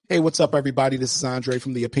Hey, what's up, everybody? This is Andre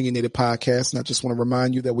from the Opinionated Podcast, and I just want to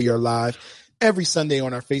remind you that we are live every Sunday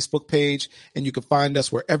on our Facebook page, and you can find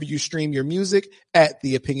us wherever you stream your music at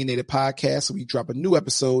the Opinionated Podcast. We drop a new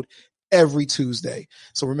episode every Tuesday.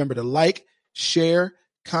 So remember to like, share,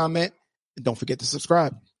 comment, and don't forget to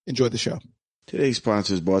subscribe. Enjoy the show. Today's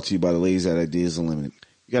sponsor is brought to you by the ladies at Ideas Unlimited.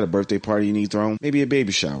 You got a birthday party you need thrown? Maybe a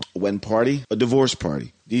baby shower, a wedding party, a divorce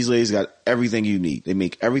party. These ladies got everything you need. They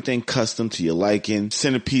make everything custom to your liking.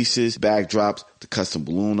 Centerpieces, backdrops, the custom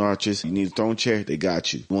balloon arches. You need a throne chair? They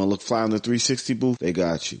got you. You want to look fly on the 360 booth? They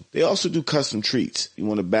got you. They also do custom treats. You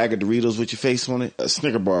want a bag of Doritos with your face on it? A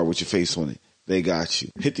Snicker bar with your face on it? They got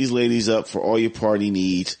you. Hit these ladies up for all your party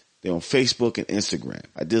needs. They're on Facebook and Instagram.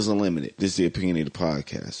 Ideas Unlimited. This is the Opinionated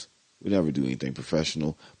Podcast. We never do anything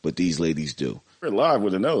professional, but these ladies do. We're live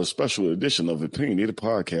with another special edition of Opinionated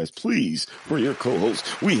Podcast. Please, for your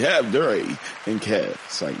co-hosts, we have Dre and Kev.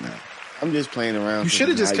 It's like, nah, I'm just playing around. You should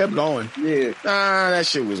have just kept going. Yeah. Nah, that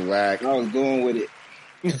shit was whack. I was going with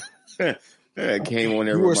it. I came on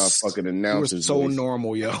there with my fucking announcers. You were so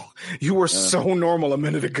normal, yo. You were so normal a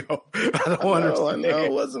minute ago. I don't understand. I know,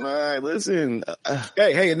 wasn't I? Listen.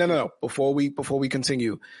 Hey, no. Before we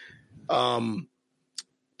continue,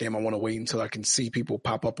 damn, I want to wait until I can see people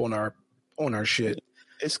pop up on our shit.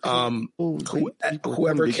 It's cool.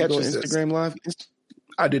 Whoever catches this. Instagram Live?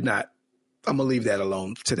 I did not. I'm going to leave that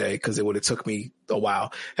alone today because it would have took me a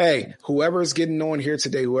while. Hey, whoever's getting on here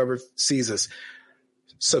today, whoever sees us,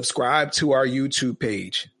 subscribe to our YouTube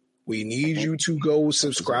page. We need you to go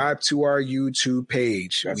subscribe to our YouTube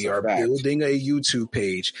page. We are building a YouTube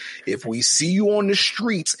page. If we see you on the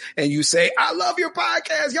streets and you say, I love your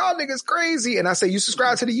podcast, y'all niggas crazy, and I say, you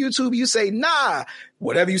subscribe to the YouTube, you say, nah,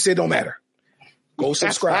 whatever you say don't matter. Go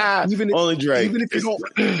subscribe. Even if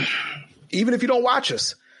you don't watch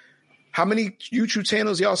us. How many YouTube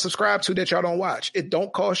channels y'all subscribe to that y'all don't watch? It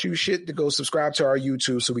don't cost you shit to go subscribe to our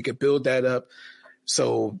YouTube so we can build that up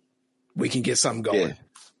so we can get something going. Yeah.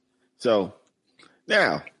 So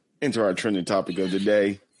now into our trending topic of the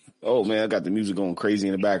day. Oh man, I got the music going crazy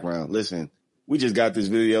in the background. Listen, we just got this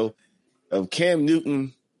video of Cam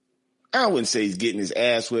Newton. I wouldn't say he's getting his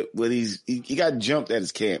ass whipped, but he got jumped at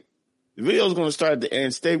his camp. The video is going to start at the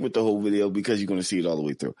end. Stay with the whole video because you're going to see it all the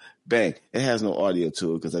way through. Bang. It has no audio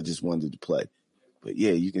to it because I just wanted to play. But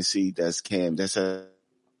yeah, you can see that's Cam. That's at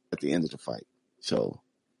the end of the fight. So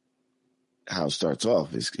how it starts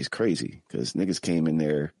off is crazy because niggas came in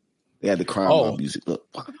there. They had the crime mob music. Look.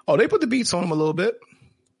 Oh, they put the beats on him a little bit,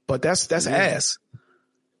 but that's ass.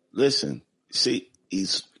 Listen, see,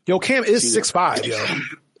 Cam is 6'5", yo.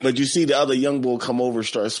 But you see the other young boy come over and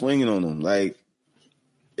start swinging on him. Like,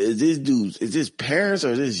 is this parents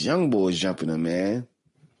or is this young boys jumping him, man?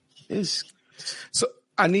 So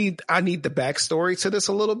I need the backstory to this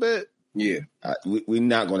a little bit. Yeah, we're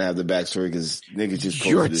not going to have the backstory because niggas just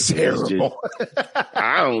You're this. terrible.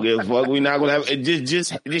 I don't give a fuck. We're not going to have it.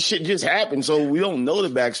 This shit just happened, so we don't know the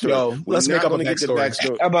backstory. Yo, let's make up a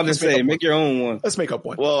backstory. I'm about to say, make your own one. Let's make up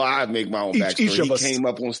one. Well, I make my own backstory. Each of us came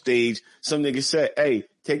up on stage. Some nigga said, "Hey,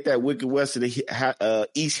 take that Wicked West of the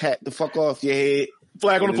East hat the fuck off your head."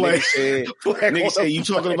 Flag on the play. Nigga said, "You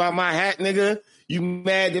talking about my hat, nigga? You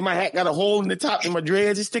mad that my hat got a hole in the top and my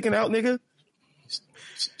dreads is sticking out, nigga?"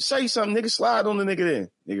 Say something, nigga. Slide on the nigga then.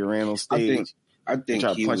 Nigga ran on stage. I think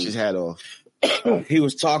tried to punch his hat off. He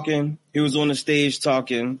was talking. He was on the stage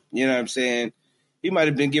talking. You know what I'm saying? He might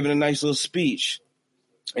have been giving a nice little speech.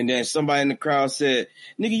 And then somebody in the crowd said,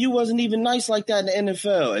 nigga, you wasn't even nice like that in the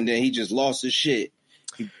NFL. And then he just lost his shit.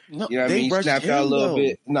 You know what I mean? He snapped out a little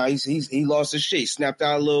bit. No, he lost his shit. He snapped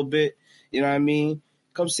out a little bit. You know what I mean?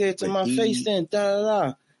 Come say it to my face then.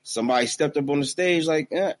 Da-da-da. Somebody stepped up on the stage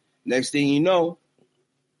like, next thing you know,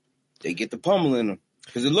 they get the pummeling them.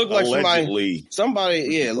 Because it looked like somebody,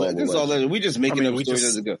 yeah, this is all that. We just making up stories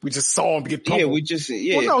as it goes. We just saw him get pummeled. Well,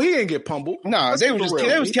 no, he didn't get pummeled. Nah, they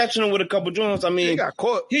was catching him with a couple joints. I mean, he got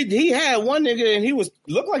caught. He had one nigga and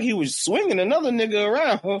looked like he was swinging another nigga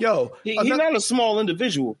around. Yo, he's not a small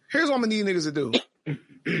individual. Here's what I'm gonna need niggas to do.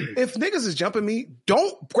 If niggas is jumping me,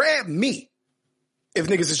 don't grab me. If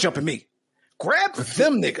niggas is jumping me, grab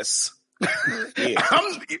them niggas. Yeah.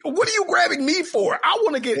 What are you grabbing me for? I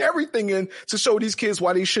want to get everything in to show these kids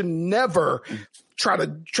why they should never try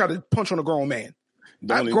to punch on a grown man.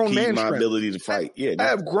 Don't I have grown man my strength. Ability to fight. Yeah, I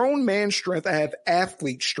have grown man strength. I have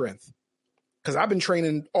athlete strength because I've been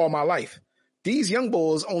training all my life. These young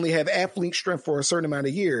bulls only have athlete strength for a certain amount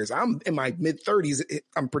of years. I'm in my mid-30s.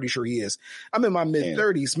 I'm pretty sure he is. I'm in my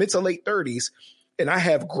mid-30s, mid to late 30s, and I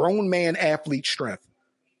have grown man athlete strength.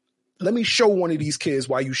 Let me show one of these kids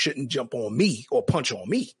why you shouldn't jump on me or punch on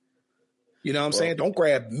me. You know what I'm saying? Don't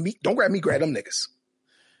grab me, grab them niggas.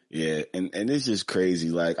 Yeah, and it's just crazy.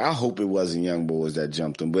 Like, I hope it wasn't young boys that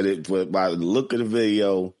jumped him, but by the look of the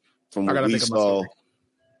video, from what we saw,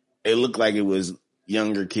 it looked like it was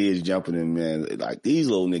younger kids jumping him, man. Like, these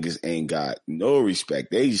little niggas ain't got no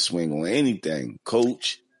respect. They just swing on anything.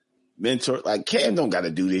 Coach, mentor, like, Cam don't got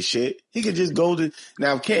to do this shit. He could just go to,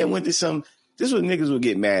 now if Cam went to some, this is what niggas would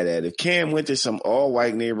get mad at. If Cam went to some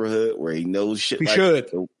all-white neighborhood where he knows shit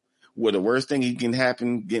where the worst thing he can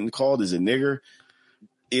happen getting called is a nigger,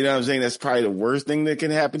 you know what I'm saying? That's probably the worst thing that can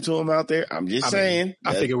happen to him out there. I'm just saying.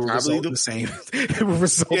 I think it would result the same. It would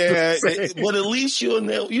result the same. But at least you'll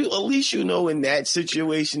know. At least you know in that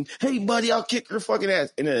situation, hey buddy, I'll kick your fucking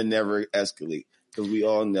ass, and it'll never escalate because we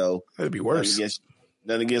all know it'd be worse.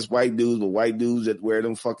 Nothing against white dudes, but white dudes that wear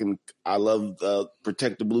them fucking I love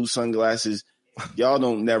protect the blue sunglasses. Y'all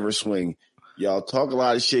don't never swing. Y'all talk a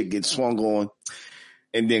lot of shit, get swung on,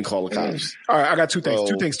 and then call the cops. All right, I got two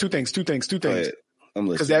things. Two things.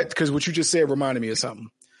 Because what you just said reminded me of something.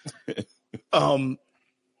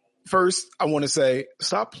 First, I want to say,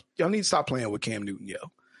 y'all need to stop playing with Cam Newton, yo.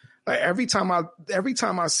 Like every time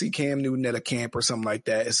I see Cam Newton at a camp or something like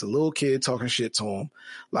that, it's a little kid talking shit to him.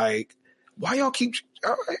 Like, why y'all keep?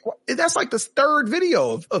 That's like the third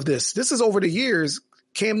video of this. This is over the years.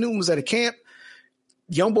 Cam Newton was at a camp.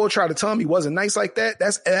 Young boy tried to tell him he wasn't nice like that.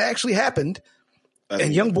 It actually happened.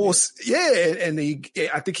 And young boy, and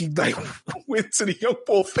I think he like went to the young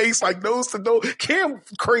boy face like nose to nose. Cam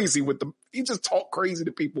crazy with them. He just talk crazy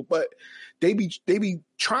to people, but they be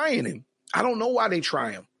trying him. I don't know why they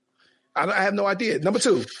try him. I have no idea. Number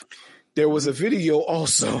two, there was a video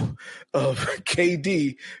also of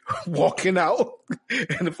KD walking out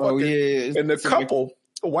and the couple,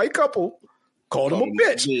 a white couple, called him a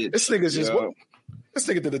bitch. This nigga's just this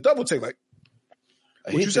nigga did a double take like.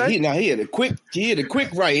 What you say? He had a quick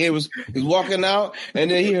right. He was walking out, and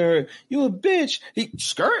then he heard, "You a bitch." He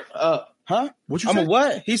skirt, huh? What you I'm say? A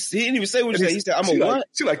what? He didn't even say what he said. He said, "I'm a what?"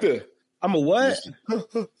 She like this. I'm a what?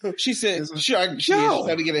 She said, she tried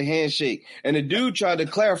to get a handshake, and the dude tried to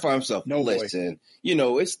clarify himself. No, listen,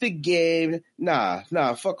 it's the game. Nah,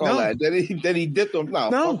 fuck all that. Then he dipped him. No,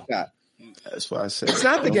 fuck that. That's why I said it's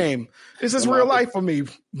not the game. This is real life for me,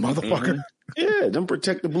 motherfucker. Mm-hmm. Yeah, them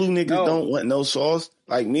protect the blue niggas don't want no sauce.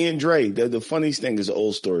 Like me and Dre, the funniest thing is the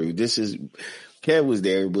old story. Kev was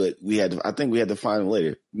there, but I think we had to find him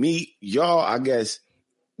later. Me, y'all, I guess.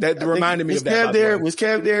 That reminded me of that. Was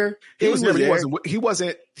Kev there? He was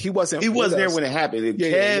there. He wasn't there when it happened.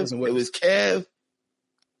 It was Kev,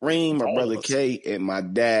 Reem, my brother K, and my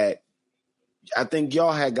dad. I think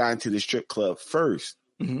y'all had gotten to the strip club first.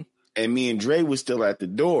 Mm-hmm. And me and Dre was still at the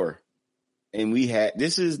door. And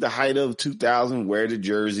this is the height of 2000, wear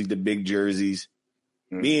the big jerseys.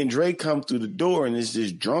 Mm-hmm. Me and Dre come through the door, and it's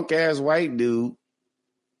this drunk ass white dude.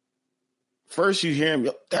 First you hear him,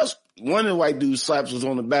 that's one of the white dudes slaps us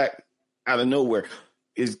on the back out of nowhere.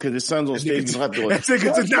 Is because his son's on stage. That's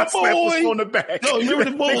not slap us on the back. No, remember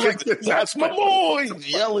the boy? That's my boy.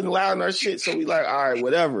 Yelling loud in our shit. So we like, all right,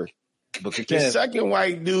 whatever. But the second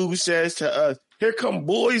white dude says to us, "Here come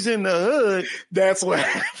boys in the hood." That's what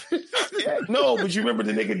happened. No, but you remember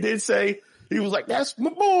the nigga did say, he was like, "That's my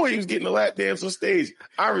boy." He was getting a lap dance on stage.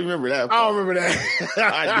 I remember that part. I don't remember that.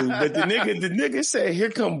 I do. But the nigga said, "Here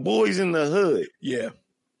come boys in the hood." Yeah.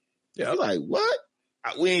 You're like, what?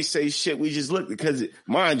 We ain't say shit. We just looked because,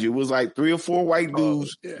 mind you, it was like 3 or 4 white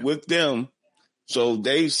dudes with them. So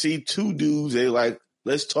they see 2 dudes. They like,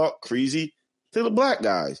 let's talk crazy to the black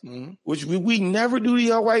guys, which we never do to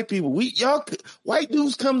y'all white people. Y'all white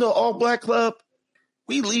dudes come to all black club.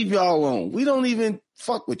 We leave y'all alone. We don't even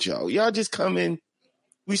fuck with y'all. Y'all just come in.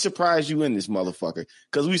 We surprise you in this motherfucker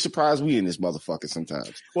because we surprise we in this motherfucker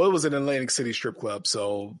sometimes. Well, it was an Atlantic City strip club,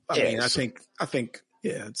 so I think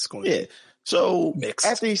it's going to be so mixed.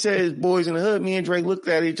 After he said boys in the hood, me and Drake looked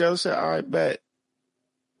at each other, said, "All right, bet."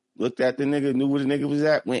 Looked at the nigga, knew where the nigga was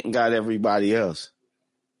at, went and got everybody else.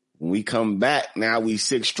 When we come back, now we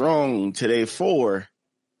 6 strong, today 4.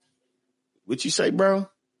 What you say, bro?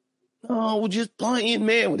 Oh, we're just playing,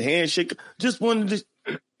 man, with handshake. Just wanted to.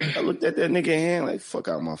 I looked at that nigga hand like, fuck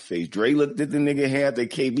out my face. Dre looked at the nigga hand. The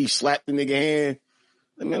KB slapped the nigga hand.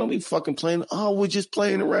 Like, man, don't be fucking playing. Oh, we're just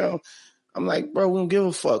playing around. I'm like, bro, we don't give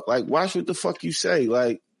a fuck. Like, watch what the fuck you say.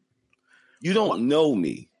 Like, you don't know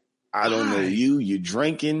me. I don't know you. You're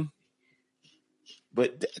drinking.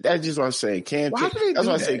 But that's just what I'm saying. Cam, why do they that's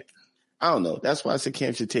do why that? I say, I don't know. That's why I said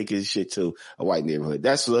Cam should take his shit to a white neighborhood.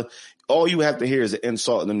 That's all you have to hear is an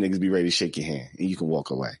insult and them niggas be ready to shake your hand and you can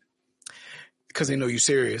walk away. Because they know you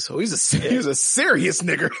serious. So he's a serious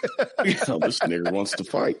nigga. This nigga wants to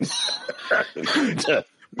fight.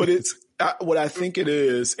 But what I think it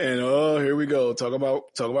is, and here we go. Talk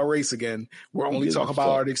about race again. We're only talking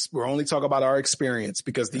about our experience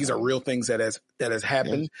because these are real things that has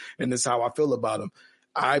happened, and this is how I feel about them.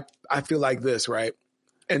 I feel like this, right?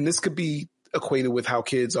 And this could be equated with how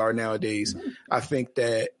kids are nowadays. I think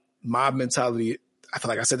that mob mentality, I feel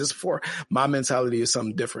like I said this before, my mentality is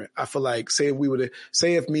something different. I feel like, say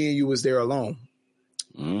if me and you was there alone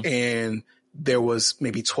and there was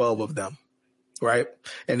maybe 12 of them, right?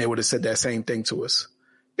 And they would have said that same thing to us.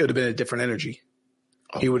 It would have been a different energy.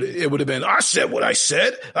 It would have been, I said what I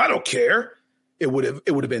said. I don't care. It would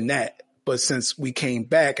have been that. But since we came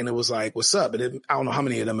back and it was like, what's up? I don't know how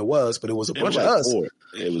many of them it was, but it was a bunch of us.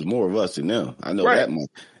 It was more of us than them. I know that much.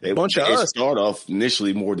 A bunch of us. Start off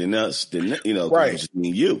initially more than us, than right. Just me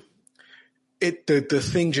and you. The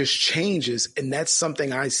thing just changes, and that's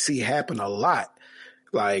something I see happen a lot.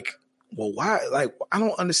 Like, well, why? Like, I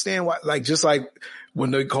don't understand why. Like, just like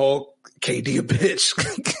when they call KD a bitch,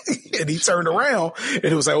 and he turned around and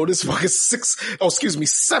it was like, oh, this fucking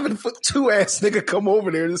 7'2" ass nigga come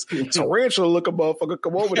over there. This tarantula looking motherfucker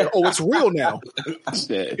come over there. Oh, it's real now.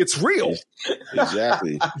 It's real.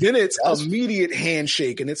 Exactly. Then it's immediate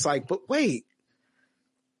handshake, and it's like, but wait,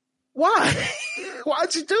 why?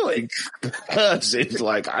 Why'd you do it? It's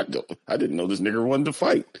like I didn't know this nigga wanted to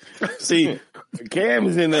fight. See, Cam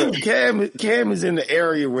is in the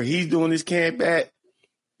area where he's doing his camp at.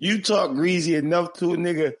 You talk greasy enough to a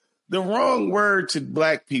nigga, the wrong word to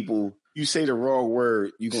black people, you say the wrong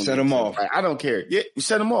word, you gonna set them off. I don't care. Yeah, you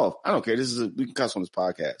set them off. I don't care. We can cuss on this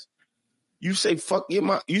podcast. You say fuck you,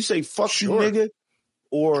 sure. nigga,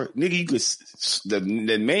 or nigga, you could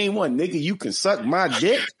the main one, nigga, you can suck my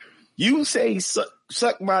dick. You say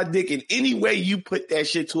suck my dick in any way you put that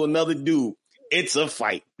shit to another dude, it's a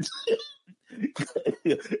fight.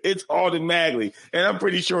 It's automatically. And I'm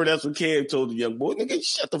pretty sure that's what Cam told the young boy. Nigga,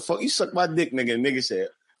 shut the fuck. You suck my dick, nigga. And nigga said,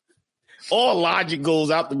 all logic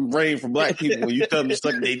goes out the brain for black people when you tell them to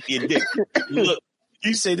suck their dick. Look,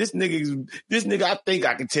 you say this nigga, I think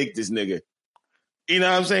I can take this nigga. You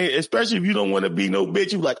know what I'm saying? Especially if you don't want to be no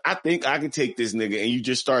bitch. You like, I think I can take this nigga, and you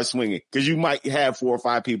just start swinging because you might have 4 or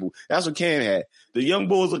 5 people. That's what Cam had. The young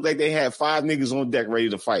boys looked like they had 5 niggas on deck ready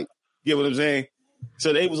to fight. You get what I'm saying?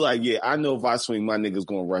 So they was like, yeah, I know if I swing, my nigga's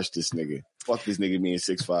gonna rush this nigga. Fuck this nigga being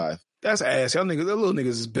 6'5". That's ass. Y'all niggas, little niggas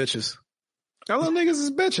is bitches. Y'all little niggas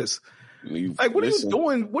is bitches. Like, what are you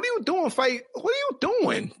doing? What are you doing? Fight? What are you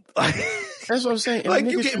doing? Like, that's what I'm saying. Like,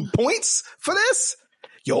 you getting points for this?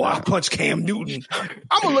 Yo, I punch Cam Newton.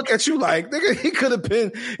 I'm gonna look at you like, nigga, he could have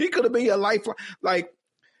been your lifeline. Like,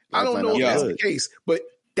 I don't know if that's the case, but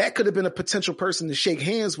that could have been a potential person to shake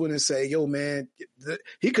hands with and say, yo, man,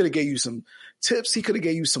 he could have gave you some tips. He could have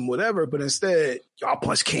gave you some whatever, but instead, I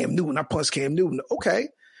punched Cam Newton. Okay.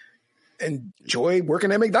 Enjoy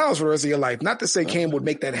working at McDonald's for the rest of your life. Not to say Cam would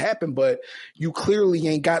make that happen, but you clearly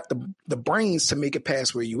ain't got the brains to make it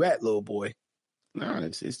past where you at, little boy. No,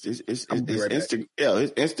 it's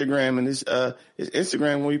Instagram and his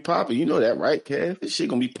Instagram gonna be popping. You know that, right, Kev? This shit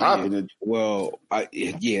gonna be popping. Yeah. Well,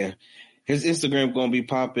 yeah. His Instagram gonna be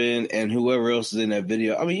popping, and whoever else is in that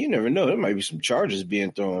video. I mean, you never know. There might be some charges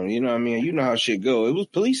being thrown. You know what I mean? You know how shit go. It was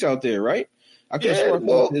police out there, right? I could swear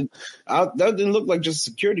that didn't look like just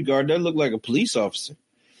a security guard. That looked like a police officer.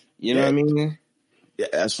 You know what I mean? Yeah,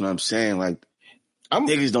 that's what I'm saying. Like,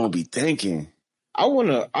 niggas don't be thinking. I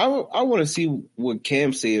wanna see what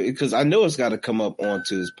Cam said, because I know it's got to come up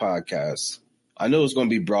onto his podcast. I know it's gonna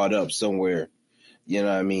be brought up somewhere. You know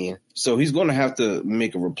what I mean? So he's gonna have to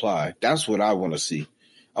make a reply. That's what I want to see.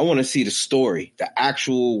 I want to see the story, the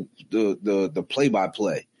actual the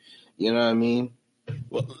play-by-play. You know what I mean?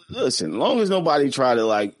 Well, listen, as long as nobody try to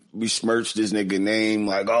like besmirch this nigga name,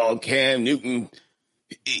 like, oh, Cam Newton,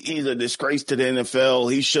 he's a disgrace to the NFL.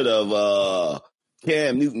 He should have,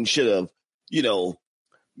 Cam Newton should have,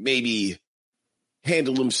 maybe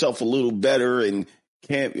handled himself a little better. And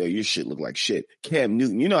your shit look like shit. Cam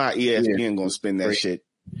Newton, you know how ESPN gonna spin that shit.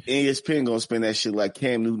 ESPN gonna spin that shit like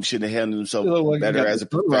Cam Newton should have handled himself better as a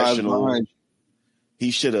professional.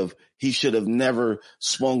 He should have never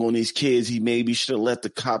swung on these kids. He maybe should have let the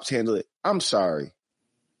cops handle it. I'm sorry.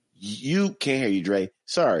 You can't hear you, Dre.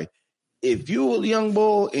 Sorry. If you a young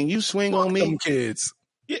boy and you swing on me, kids.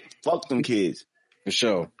 Yeah, fuck them kids. For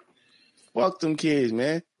sure. Fuck them kids,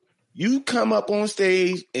 man. You come up on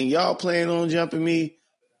stage and y'all plan on jumping me,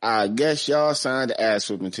 I guess y'all signed the ass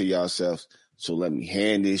whipping to yourselves. So let me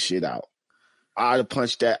hand this shit out. I'd have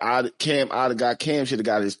punched that. Cam should have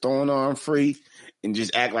got his throwing arm free and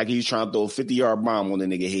just act like he was trying to throw a 50-yard bomb on the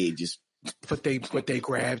nigga head. But they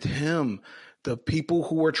grabbed him. The people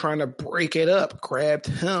who were trying to break it up grabbed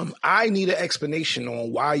him. I need an explanation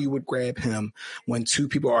on why you would grab him when two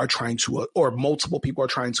people are trying to, or multiple people are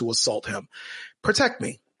trying to assault him. Protect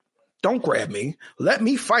me. Don't grab me. Let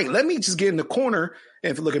me fight. Let me just get in the corner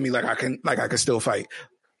and look at me like I can still fight.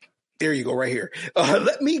 There you go, right here.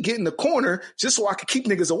 Let me get in the corner just so I can keep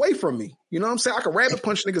niggas away from me. You know what I'm saying? I can rabbit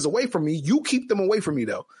punch niggas away from me. You keep them away from me,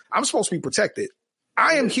 though. I'm supposed to be protected.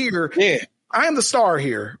 I am here. Yeah. I am the star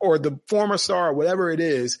here, or the former star, or whatever it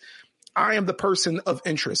is. I am the person of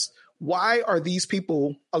interest. Why are these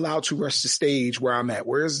people allowed to rush the stage where I'm at?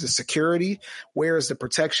 Where is the security? Where is the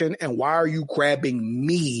protection? And why are you grabbing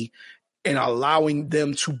me and allowing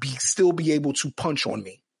them to still be able to punch on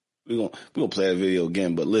me? We're gonna play that video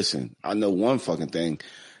again, but listen, I know one fucking thing.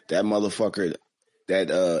 That motherfucker,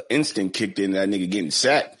 that instinct kicked in, that nigga getting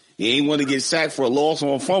sacked. He ain't want to get sacked for a loss on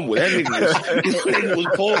a fumble. That nigga was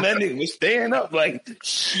pulling, that nigga was staying up like,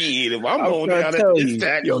 shit, if I'm going down at this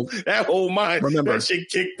tackle, that whole mind, remember, that shit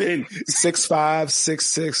kicked in. 6'5",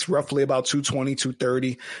 6'6", roughly about 220,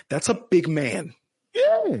 230. That's a big man.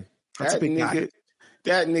 Yeah. That's a big guy.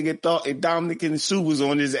 That nigga thought if Dominic and Sue was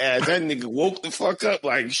on his ass, that nigga woke the fuck up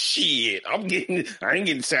like, shit, I ain't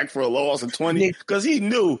getting sacked for a loss of 20. Cause he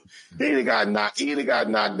knew he got knocked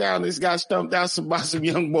down. This guy stumped out by some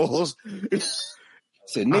young bulls.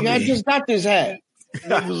 Said, nigga, I just got this hat.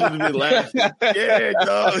 Niggas would have been laughing. Yeah,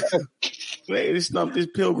 dog. Man, he stumped his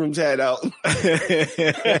Pilgrim's hat out.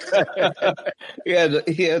 he had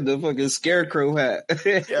the fucking scarecrow hat.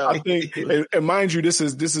 Yeah, I think, and mind you, this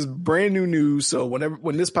is brand new news. So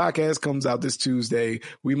when this podcast comes out this Tuesday,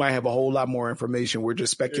 we might have a whole lot more information. We're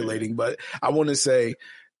just speculating, but I want to say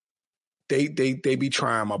they be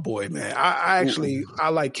trying my boy, man. I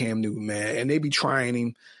like Cam Newton, man, and they be trying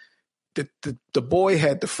him. The boy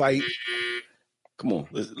had to fight. Come on,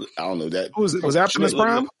 I don't know that. Was Optimus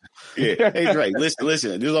Prime? Yeah. Hey, Dre, listen. This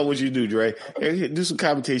is all what you do, Dre. Hey, do some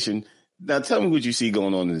commentation. Now, tell me what you see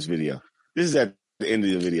going on in this video. This is at the end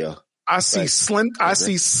of the video. I see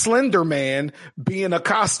Slender Man being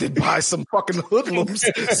accosted by some fucking hoodlums.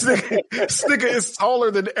 Nigga is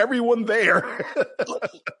taller than everyone there.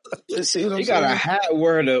 See what I'm got a hat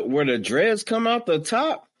where the dreads come out the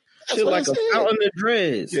top. Shit like a fountain of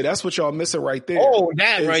dreads. Yeah, that's what y'all missing right there. Oh,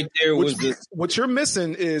 that right there was what you're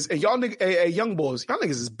missing is, and y'all niggas, young boys, y'all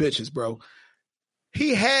niggas is bitches, bro.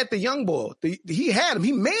 He had the young boy. He had him.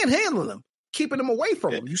 He manhandling him, keeping him away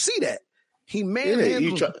from him. You see that? He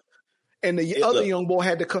manhandling him. And the other young boy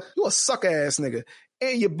had to come. You a suck ass nigga.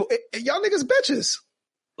 And y'all niggas bitches.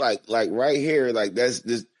 Like right here, like this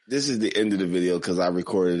is the end of the video because I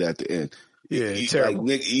recorded at the end. Yeah, terrible.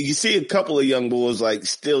 Like, you see a couple of young boys like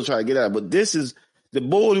still trying to get out, but this is the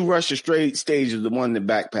boy who rushed the straight stage is the one in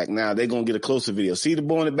the backpack. Now they're gonna get a closer video. See the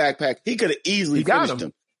boy in the backpack? He could have easily finished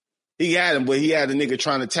him. He had him, but he had a nigga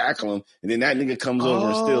trying to tackle him, and then that nigga comes over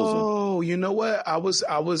and steals him. Oh, you know what? I was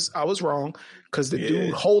wrong because the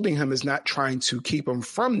dude holding him is not trying to keep him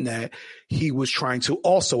from that. He was trying to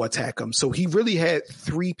also attack him. So he really had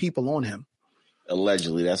 3 people on him.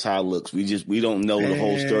 Allegedly, that's how it looks. We don't know the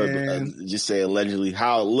whole story, but just say allegedly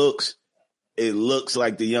how it looks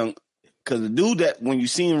like the young, because the dude that when you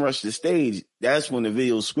see him rush the stage, that's when the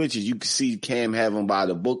video switches. You can see Cam have him by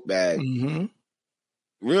the book bag. Mm-hmm.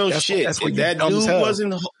 Real shit.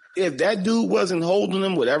 If that dude wasn't holding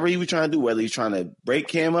him, whatever he was trying to do, whether he's trying to break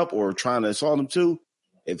Cam up or trying to assault him too,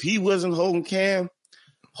 if he wasn't holding Cam,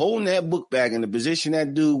 holding that book bag in the position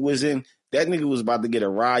that dude was in, that nigga was about to get a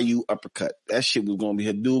Ryu uppercut. That shit was going to be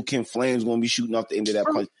her dude. Kim Flame's going to be shooting off the end of that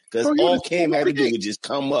punch. Because all Cam had to do was just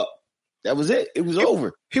come up. That was it. It was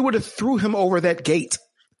over. He would have threw him over that gate.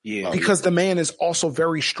 Yeah. Because the man is also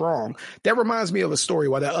very strong. That reminds me of a story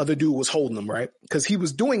why that other dude was holding him, right? Because he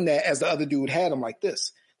was doing that as the other dude had him like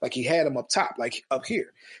this. Like he had him up top, like up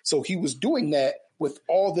here. So he was doing that with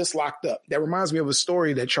all this locked up. That reminds me of a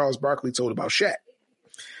story that Charles Barkley told about Shaq.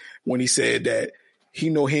 When he said that he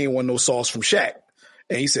know he ain't want no sauce from Shaq.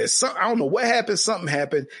 And he said, I don't know what happened. Something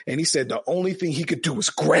happened. And he said the only thing he could do was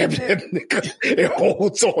grab that nigga and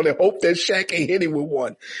hold on and hope that Shaq ain't hit him with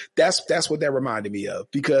one. That's what that reminded me of.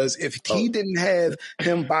 Because if he didn't have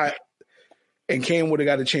him by and Cam would have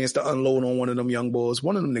got a chance to unload on one of them young boys,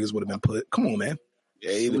 one of them niggas would have been put. Come on, man.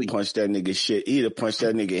 Yeah, he'd have punched that nigga shit. He'd have punched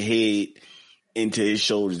that nigga head into his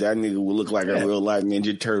shoulders. That nigga would look like a real life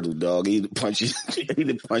Ninja Turtle, dog. He'd have punched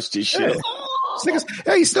his shit.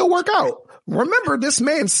 Hey, he still work out. Remember, this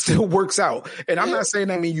man still works out. And I'm not saying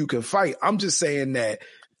that mean you can fight. I'm just saying that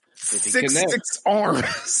 6'6"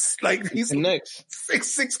 arms. Like he's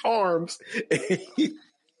 6'6" arms.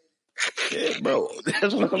 Yeah, bro,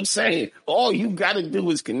 that's what I'm saying. All you got to do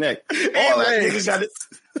is connect. All that nigga got to.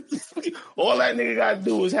 All that nigga got to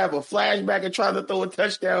do is have a flashback and try to throw a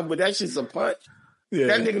touchdown, but that shit's a punt. Yeah.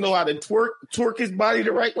 That nigga know how to twerk his body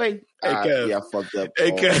the right way. Hey, Kev. Yeah, I fucked up.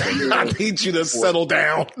 Hey, Kev, I need you to settle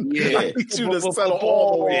down. Yeah. I need you to settle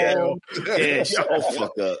all the way down. Yeah, all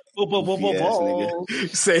fucked up.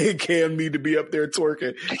 Saying Cam need to be up there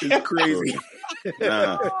twerking is crazy.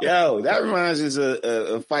 Yo, that reminds us of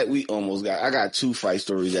a fight we almost got. I got 2 fight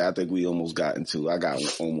stories that I think we almost got into. I got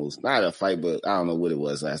almost, not a fight, but I don't know what it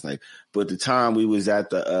was last night. But the time we was at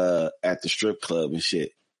the strip club and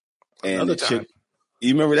shit. And Another the chick,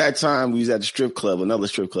 you remember that time we was at the strip club, another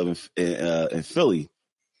strip club in Philly.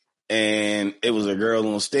 And it was a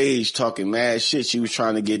girl on stage talking mad shit. She was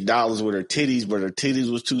trying to get dollars with her titties, but her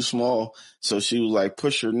titties was too small. So she was like,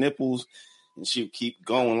 push her nipples. And she would keep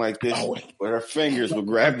going like this, but her fingers would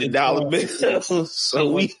grab the dollar bill.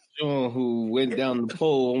 So we, John, who went down the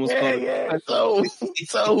pole, almost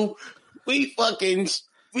So we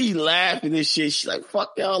laughing and shit. She's like,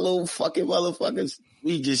 fuck y'all little fucking motherfuckers.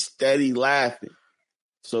 We just steady laughing.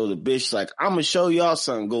 So the bitch like, I'm gonna show y'all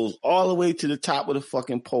something. Goes all the way to the top of the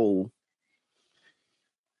fucking pole.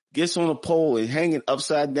 Gets on the pole and hanging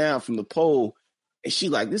upside down from the pole. And she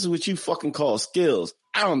like, this is what you fucking call skills.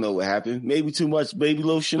 I don't know what happened. Maybe too much baby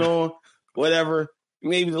lotion on, whatever.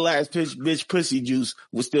 Maybe the last bitch pussy juice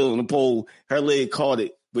was still on the pole. Her leg caught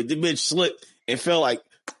it, but the bitch slipped and fell like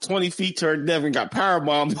 20 feet to her death and got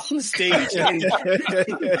powerbombed on the stage.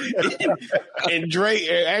 And Dre,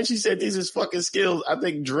 as she said, these is fucking skills. I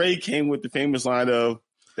think Dre came with the famous line of,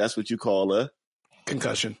 that's what you call a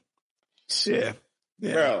concussion. Yeah.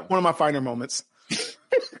 Bro. One of my finer moments.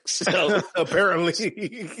 So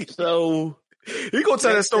apparently. So you gonna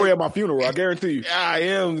tell that story at my funeral, I guarantee you. I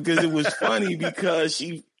am, because it was funny because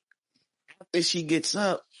after she gets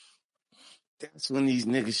up, that's when these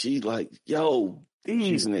niggas, she like, yo,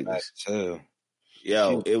 these niggas.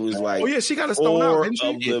 Yo, it was like, oh yeah, she got us thrown out, didn't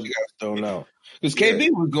she? She got us thrown out. Because KB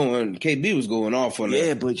was going off on that.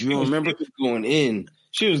 Yeah, but you remember going in.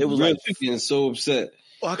 She was really getting so upset.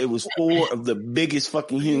 It was 4 of the biggest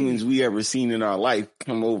fucking humans we ever seen in our life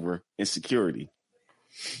come over in security.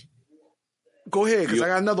 Go ahead, because I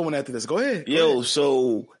got another one after this. Go ahead.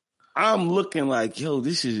 So I'm looking like,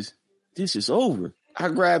 this is over. I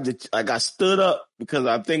grabbed it, like I stood up because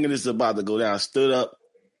I'm thinking this is about to go down. I stood up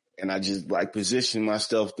and I just like positioned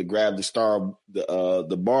myself to grab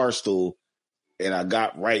the bar stool, and I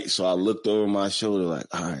got right. So I looked over my shoulder like,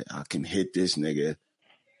 all right, I can hit this nigga.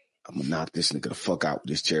 I'm gonna knock this nigga the fuck out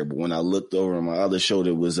with this chair. But when I looked over on my other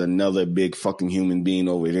shoulder was another big fucking human being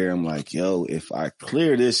over there. I'm like, yo, if I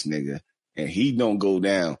clear this nigga and he don't go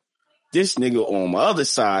down, this nigga on my other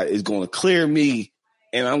side is going to clear me,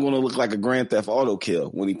 and I'm going to look like a Grand Theft Auto kill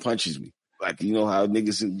when he punches me. Like, you know how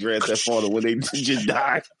niggas in Grand Theft Auto, when they just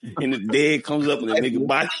die and the dead comes up and the nigga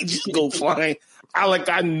body just go flying.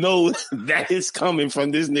 I know that is coming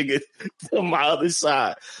from this nigga to my other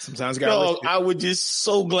side. Sometimes I was just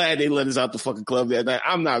so glad they let us out the fucking club that night.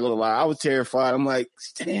 I'm not going to lie. I was terrified. I'm like,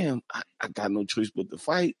 damn, I got no choice but to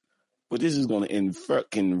fight. But this is going to end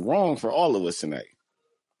fucking wrong for all of us tonight.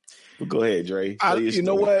 But go ahead, Dre. You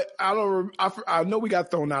know what? I know we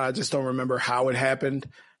got thrown out. I just don't remember how it happened,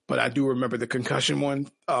 but I do remember the concussion one.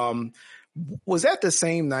 Was that the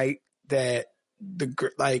same night that the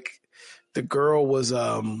girl was,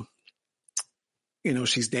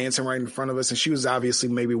 she's dancing right in front of us, and she was obviously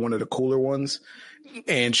maybe one of the cooler ones,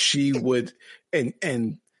 and she would,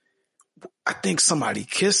 and I think somebody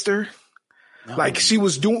kissed her. No. Like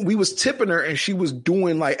we was tipping her, and she was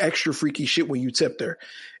doing like extra freaky shit when you tipped her.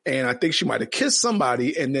 And I think she might have kissed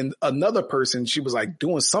somebody, and then another person, she was like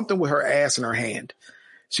doing something with her ass in her hand.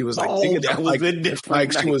 She was like,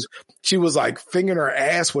 she was like fingering her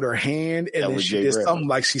ass with her hand, and then she did something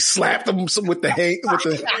like she slapped him with the hand, with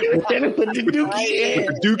the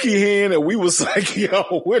dookie hand, and we was like,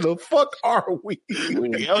 yo, where the fuck are we?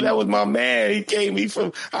 Yo, that was my man. He came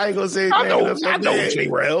from. I ain't gonna say his name. I know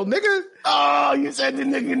J-Rail, nigga. Oh, you said the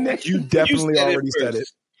nigga next. You definitely already said it.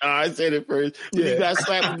 I said it first. Yeah. He got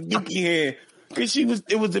slapped with the dookie hand because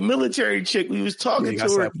it was the military chick. We was talking to her.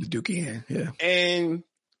 Slapped with the dookie hand. Yeah,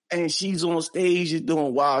 and she's on stage just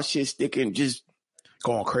doing wild shit, sticking, just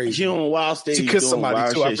going crazy. She on wild stage. She kissed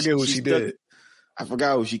somebody too. I forget who she did. I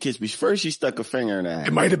forgot who she kissed me. First, she stuck a finger in her ass.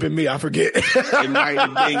 It might have been me. I forget. It might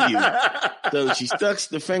have been you. So she stuck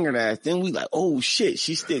the finger in her ass. Then we like, oh shit,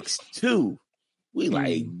 she sticks 2. We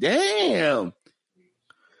like, damn.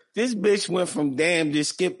 This bitch went from damn,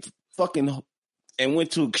 just skipped fucking and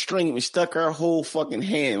went to extreme and stuck her whole fucking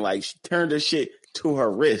hand. Like she turned her shit to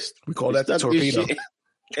her wrist. We call that the torpedo.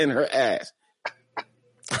 In her ass.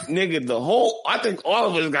 nigga, I think all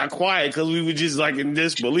of us got quiet because we were just like in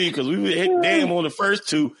disbelief because we were hit damn on the first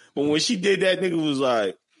two. But when she did that, nigga was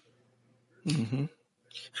like,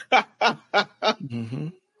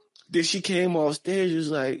 Then she came off stage,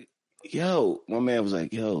 was like, yo, my man was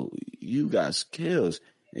like, yo, you got skills.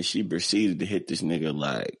 And she proceeded to hit this nigga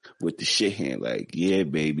like with the shit hand, like, yeah,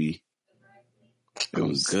 baby. It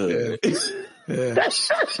was good. Yeah.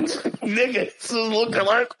 Nigga was looking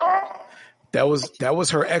like, oh. That was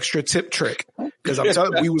her extra tip trick. Because I'm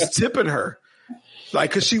telling you, we was tipping her.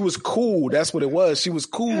 Like, cause she was cool. That's what it was. She was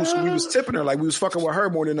cool. So we was tipping her. Like we was fucking with her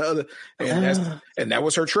more than the other. And that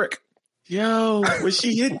was her trick. Yo, when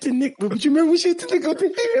she hit the nigga, but you remember when she hit the nigga with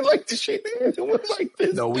the hand like the shit and it went like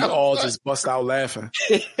this? No, we all just bust out laughing.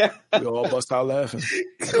 We all bust out laughing.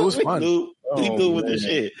 It was fun. We do with the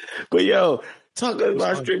shit. But yo, talking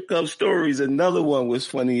about strip club stories, another one was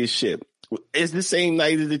funny as shit. It's the same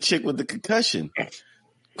night as the chick with the concussion.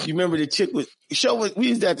 You remember the chick with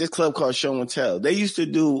we was at this club called Show and Tell. They used to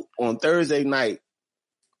do on Thursday night,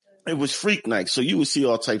 it was freak night, so you would see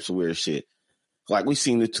all types of weird shit. Like we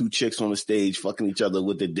seen the two chicks on the stage fucking each other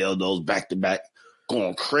with the dildos back to back,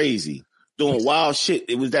 going crazy, doing wild shit.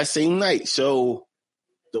 It was that same night. So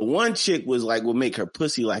the one chick was like, would make her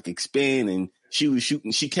pussy like expand, and she was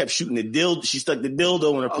shooting. She kept shooting the dildo. She stuck the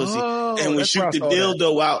dildo in her pussy and would shoot the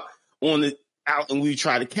dildo out, and we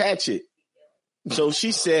try to catch it. So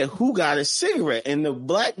she said, "Who got a cigarette?" And the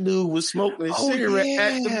black dude was smoking a cigarette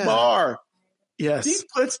at the bar. Yes. He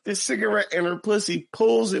puts the cigarette in her pussy,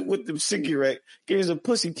 pulls it with the cigarette, gives her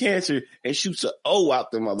pussy cancer, and shoots an O out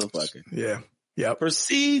the motherfucker. Yeah. Yep.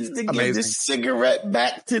 Proceeds to give the cigarette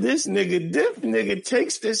back to this nigga. This nigga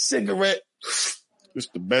takes this cigarette. It's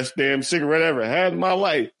the best damn cigarette I ever had in my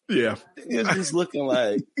life. Yeah. He's just looking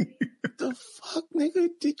like, the fuck, nigga?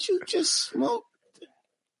 Did you just smoke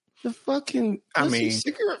the fucking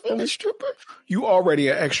cigarette from the stripper? You already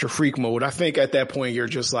an extra freak mode. I think at that point you're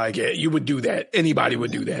just like, yeah, you would do that. Anybody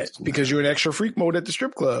would do that because you're in extra freak mode at the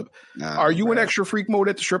strip club. Are you in extra freak mode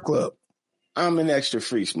at the strip club? I'm in extra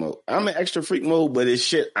freak mode. I'm in extra freak mode, but it's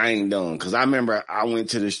shit I ain't done. Cause I remember I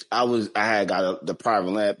went to I had got the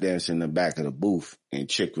private lap dance in the back of the booth, and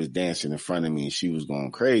chick was dancing in front of me and she was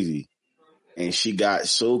going crazy. And she got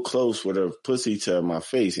so close with her pussy to my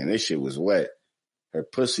face, and this shit was wet. Her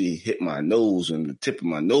pussy hit my nose and the tip of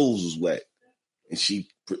my nose was wet.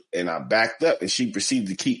 And I backed up and she proceeded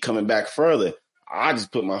to keep coming back further. I just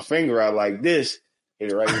put my finger out like this.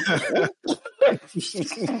 Hit her right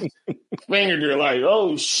fingered her like,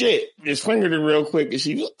 oh shit. Just fingered her real quick and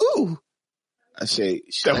she was, ooh. I say,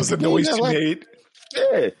 that was the noise she made.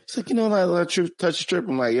 Yeah. It's like, I touch the strip.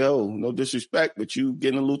 I'm like, yo, no disrespect, but you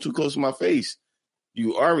getting a little too close to my face.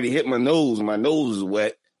 You already hit my nose. My nose is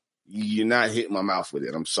wet. You're not hitting my mouth with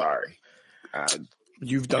it. I'm sorry.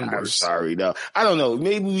 You've done worse. I'm sorry, though. I don't know.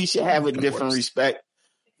 Maybe we should have a different respect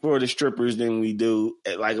for the strippers than we do.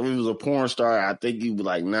 Like, if it was a porn star, I think you'd be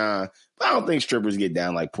like, nah. But I don't think strippers get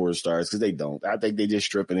down like porn stars because they don't. I think they just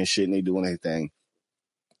stripping and shit and they doing their thing.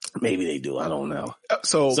 Maybe they do. I don't know.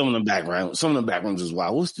 So some of the backgrounds is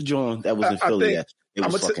wild. What's the joint that was in Philly that it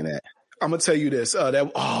was fucking at? I'm gonna tell you this. Night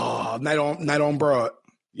on Broad.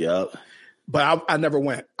 Yep. But I never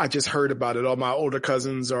went. I just heard about it. All my older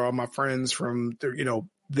cousins or all my friends from,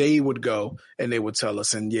 they would go and they would tell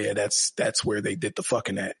us. And yeah, that's where they did the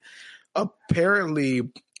fucking at. Apparently,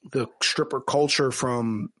 the stripper culture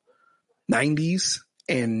from 90s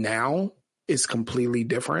and now is completely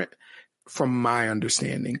different from my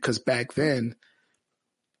understanding. Because back then,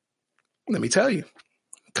 let me tell you,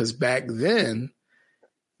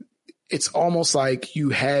 it's almost like you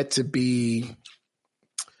had to be...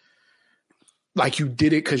 like you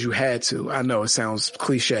did it because you had to. I know it sounds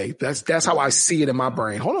cliche. That's how I see it in my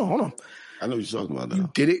brain. Hold on. I know what you're talking about now. You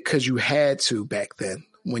did it because you had to back then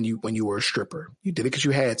when you were a stripper. You did it because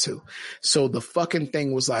you had to. So the fucking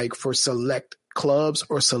thing was like for select clubs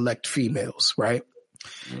or select females, right?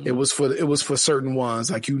 Mm-hmm. It was for certain ones.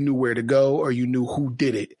 Like you knew where to go or you knew who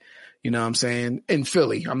did it. You know what I'm saying? In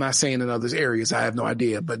Philly. I'm not saying in other areas. I have no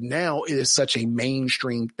idea. But now it is such a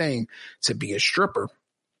mainstream thing to be a stripper.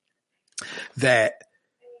 And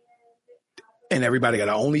everybody got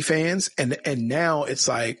an OnlyFans, and now it's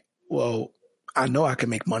like, well, I know I can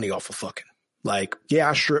make money off of fucking. Like, yeah,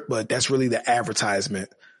 I strip, but that's really the advertisement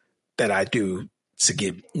that I do to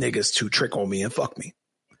get niggas to trick on me and fuck me.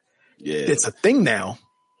 Yeah, it's a thing now.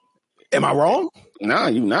 Am I wrong? No,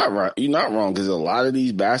 you're not right. You're not wrong because a lot of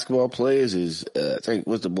these basketball players is, I think,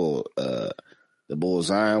 what's the bull? The bull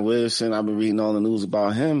Zion Wilson. I've been reading all the news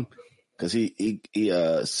about him. because he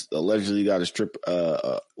allegedly got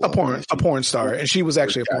a porn star, and she was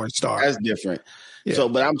actually a porn star. That's different. Yeah. So,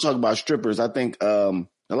 but I'm talking about strippers. I think a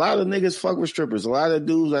lot of niggas fuck with strippers. A lot of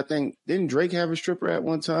dudes, I think, didn't Drake have a stripper at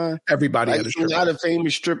one time? Everybody Like, had a stripper. A lot of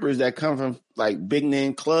famous strippers that come from like big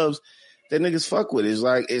name clubs that niggas fuck with. It's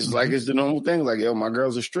like it's the normal thing. Like, yo, my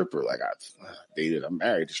girl's a stripper. Like, I'm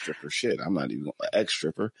married to stripper. Shit, I'm not even an ex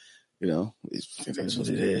stripper. You know, that's what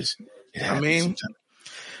it is. I mean,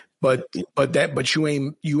 but you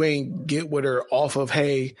ain't get with her off of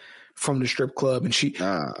from the strip club, and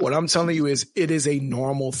what I'm telling you is it is a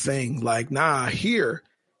normal thing. Like, here,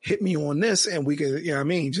 hit me on this, and we can, you know what I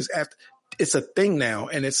mean? Just after, it's a thing now,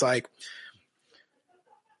 and it's like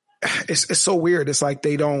it's so weird. It's like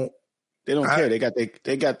they don't care. They got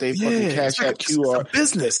their fucking Cash App QR. It's a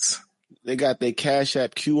business. They got their Cash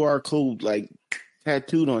App QR code like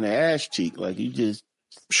tattooed on their ass cheek. Like, you just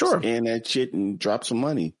scan that shit and drop some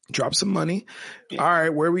money. Yeah. All right,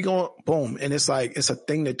 where are we going? Boom. And it's like, it's a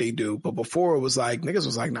thing that they do. But before it was like, niggas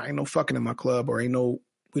was like, ain't no fucking in my club, or we don't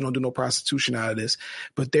do no prostitution out of this.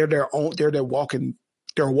 But they're their walking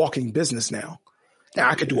business now. Now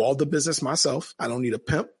I could do all the business myself. I don't need a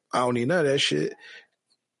pimp. I don't need none of that shit.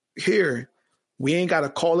 Here, we ain't got to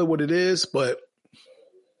call it what it is, but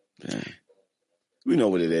we know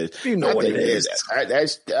what it is. You know what it is.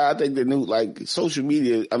 I think the new, like, social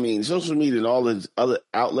media and all the other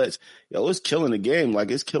outlets, it's killing the game.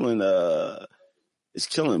 Like, it's killing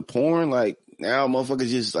porn. Like, now motherfuckers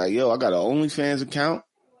just like, I got an OnlyFans account.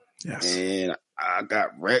 Yes. And I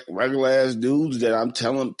got regular ass dudes that I'm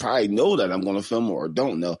telling probably know that I'm going to film or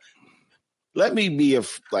don't know. Let me be a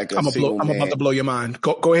single man. I'm about to blow your mind.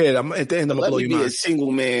 Go ahead. I'm at the end. I'm going to blow your mind. Let me be a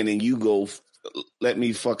single man and you go, let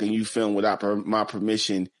me fucking you film without my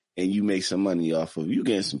permission, and you make some money off of you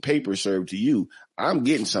getting some paper served to you. I'm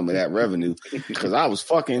getting some of that revenue because I was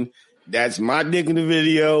fucking. That's my dick in the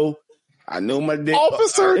video. I know my dick.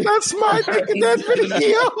 Officer, that's my dick in that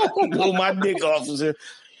video. I know my dick, officer.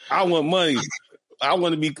 I want money. I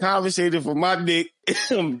want to be compensated for my dick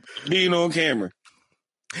being on camera.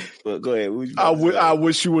 But go ahead. I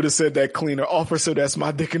wish you would have said that cleaner. Officer, that's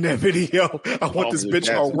my dick in that video. I want this bitch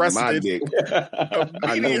arrested. My dick.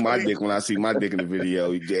 I know my dick when I see my dick in the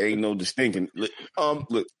video. There ain't no distinction.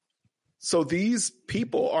 Look. So these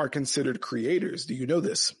people are considered creators. Do you know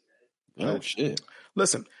this? Oh, shit.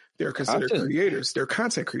 Listen, they're considered creators. They're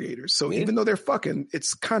content creators. So even though they're fucking,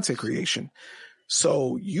 it's content creation.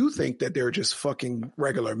 So you think that they're just fucking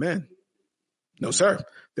regular men. No, sir.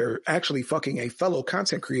 They're actually fucking a fellow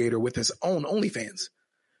content creator with his own OnlyFans.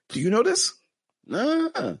 Do you know this?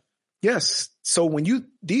 Nah. Yes. So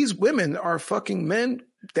these women are fucking men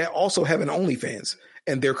that also have an OnlyFans,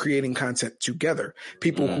 and they're creating content together.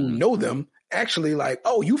 People who know them actually like,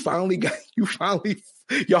 oh, y'all two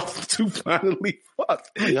finally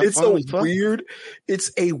fucked. It's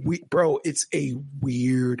a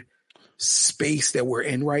weird space that we're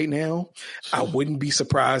in right now. I wouldn't be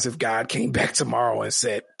surprised if God came back tomorrow and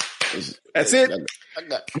said, that's it.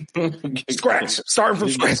 Starting from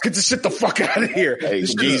scratch. Get this shit the fuck out of here. Hey,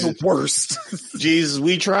 this is the worst. Jesus,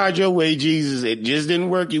 we tried your way, Jesus. It just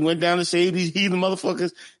didn't work. You went down to save these heathen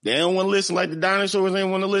motherfuckers. They don't want to listen like the dinosaurs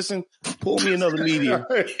ain't want to listen. Pull me another meteor.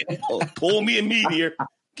 Pull me a meteor.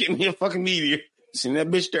 Get me a fucking meteor. Send that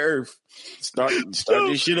bitch to Earth. Start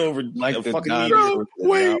this shit over like the fucking meteor.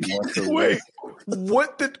 Wait.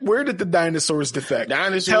 Where did the dinosaurs defect?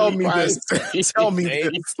 Tell me this. Tell me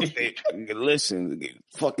this. Listen,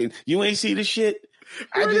 fucking, you ain't see the shit?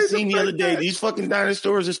 I just seen the other day, these fucking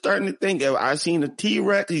dinosaurs are starting to think. I seen a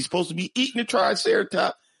T-Rex. He's supposed to be eating a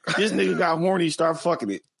Triceratops. This nigga got horny, start fucking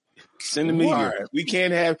it. Send a meteor. We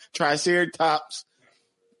can't have Triceratops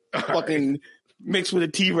fucking mixed with a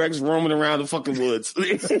T-Rex roaming around the fucking woods.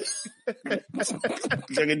 Get these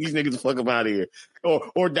niggas the fuck up out of here.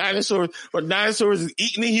 Or dinosaurs is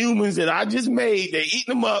eating the humans that I just made. They're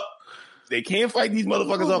eating them up. They can't fight these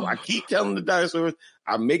motherfuckers up. I keep telling the dinosaurs,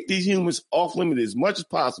 I make these humans off limit as much as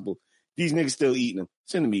possible. These niggas still eating them.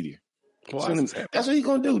 Send a meteor. That's what he's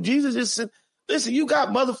gonna do. Jesus just said, listen, you got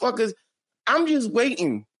motherfuckers. I'm just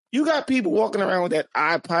waiting. You got people walking around with that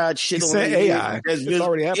iPod shit on their AI. It's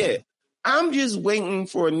already happening. Yeah. I'm just waiting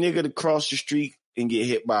for a nigga to cross the street and get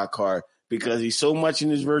hit by a car because he's so much in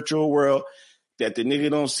this virtual world that the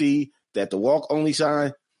nigga don't see that the walk only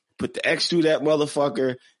sign, put the X through that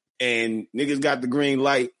motherfucker, and niggas got the green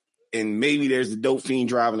light, and maybe there's the dope fiend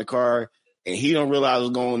driving the car, and he don't realize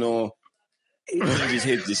what's going on. You just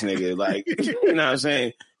hit this nigga. Like, you know what I'm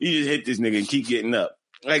saying? You just hit this nigga and keep getting up.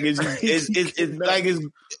 Like, it's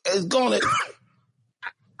gonna...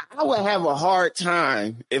 I would have a hard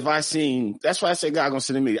time if I seen. That's why I say God gonna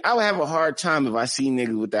send me. I would have a hard time if I see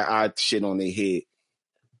niggas with that odd shit on their head.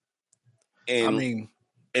 And I mean,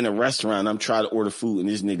 in a restaurant, I'm trying to order food, and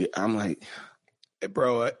this nigga, I'm like,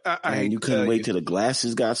 bro, you couldn't wait till the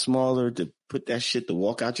glasses got smaller to put that shit to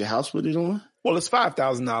walk out your house with it on. Well, it's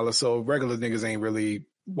 $5,000, so regular niggas ain't really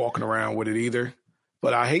walking around with it either.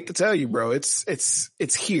 But I hate to tell you, bro, it's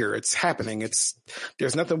here, it's happening.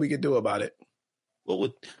 There's nothing we can do about it. Well,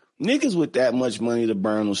 with niggas with that much money to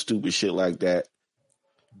burn on stupid shit like that,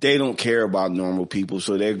 they don't care about normal people,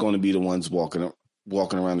 so they're going to be the ones walking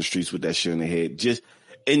around the streets with that shit in their head.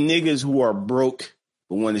 And niggas who are broke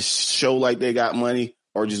but want to show like they got money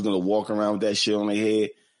are just going to walk around with that shit on their head.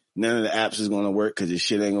 None of the apps is going to work because the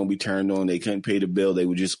shit ain't going to be turned on. They couldn't pay the bill. They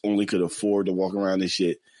only could afford to walk around this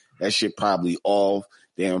shit. That shit probably off.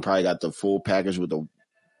 They haven't probably got the full package with the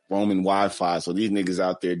Roman Wi-Fi. So these niggas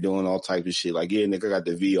out there doing all type of shit. Like, yeah, nigga got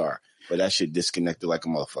the VR, but that shit disconnected like a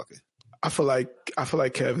motherfucker. I feel like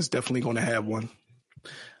Kev is definitely going to have one.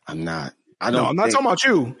 I'm not. I'm not talking about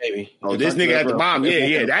you. Maybe. Oh, this nigga at the bottom.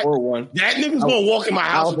 Yeah. That nigga's going to walk in my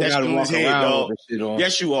house with that shit on his head, dog.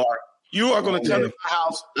 Yes, you are. You are going to come to my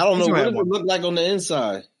house. I don't know. What does it look like on the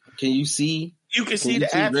inside? Can you see? You can see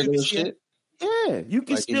the app. Shit. Yeah, you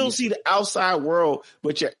can still see the outside world,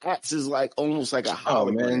 but your apps is like almost like a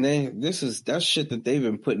hologram. Oh man, that's shit that they've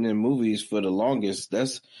been putting in movies for the longest.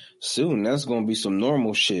 That's going to be some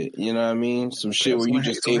normal shit. You know what I mean? Some shit where you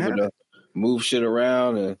just able to move shit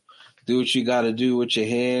around and do what you got to do with your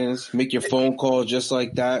hands. Make your phone calls just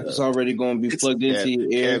like that. It's already going to be plugged into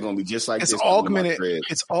your ear. It's going to be just like it's this.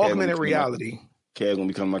 It's augmented reality. Kev gonna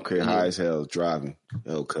become my crib high as hell driving.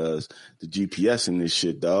 Yo, cuz the GPS in this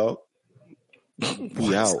shit, dog.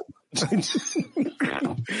 We out. and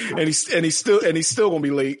he's still gonna be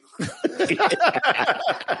late. You got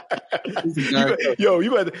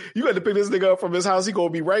to pick this nigga up from his house. He gonna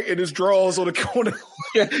be right in his drawers on the corner on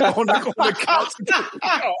the couch,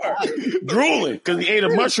 drooling because he ate a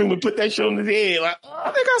mushroom and put that shit on his head. Like,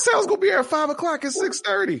 I think I said I was gonna be here at 5:00. It's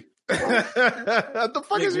 6:30. What the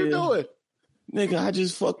fuck is you doing, nigga? I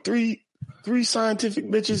just fucked three scientific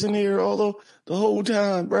bitches in here the whole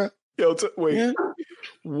time, bro. Yo, wait. Yeah.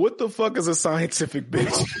 What the fuck is a scientific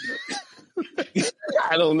bitch?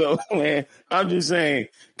 I don't know, man. I'm just saying.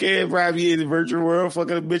 Can't probably in the virtual world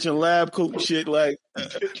fucking a bitch in lab coat and shit like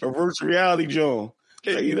a virtual reality Joan.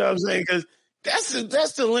 Like, you know what I'm saying? Because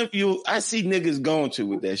that's the limp I see niggas going to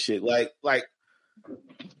with that shit. Like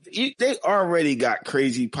they already got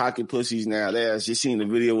crazy pocket pussies now. I just seen the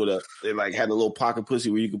video they like had a little pocket pussy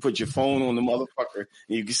where you can put your phone on the motherfucker and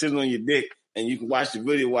you can sit it on your dick. And you can watch the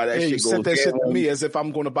video while that shit goes down. You sent that shit to me as if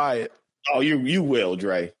I'm going to buy it. Oh, you will,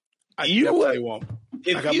 Dre. You won't.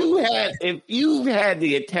 If you had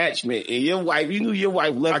the attachment and you knew your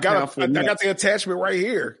wife left town for I got the attachment right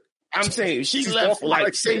here. I'm saying she left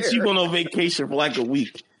say she went on vacation for like a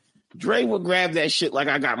week. Dre would grab that shit like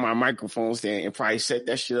I got my microphone stand and probably set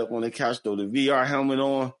that shit up on the couch, throw the VR helmet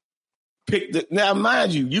on. Now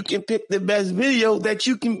mind you can pick the best video that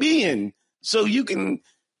you can be in. So you can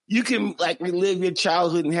like relive your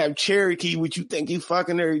childhood and have Cherokee, which you think you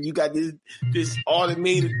fucking her. You got this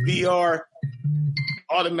automated VR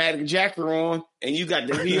automatic jacker on, and you got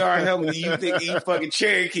the VR helmet. And you think you fucking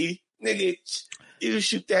Cherokee, nigga. You just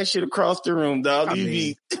shoot that shit across the room, dog.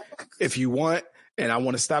 If you want, and I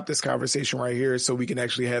want to stop this conversation right here, so we can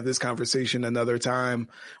actually have this conversation another time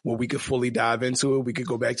where we could fully dive into it. We could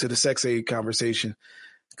go back to the sex aid conversation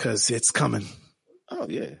because it's coming. Oh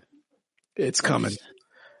yeah, it's coming.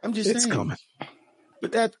 I'm just saying. It's coming.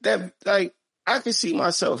 But that like I could see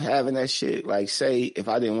myself having that shit. Like, say if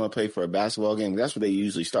I didn't want to play for a basketball game, that's what they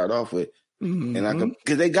usually start off with. Mm-hmm. And I could,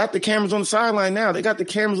 because they got the cameras on the sideline now. They got the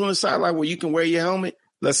cameras on the sideline where you can wear your helmet.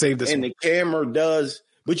 Let's save this. And the camera does,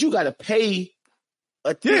 but you got to pay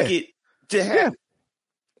a ticket to have.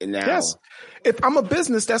 And now, if I'm a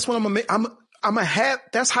business, that's what I'm a have.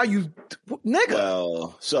 That's how you, nigga.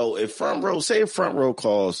 Well, so if front row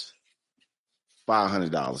costs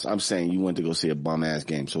 $500. I'm saying you went to go see a bum ass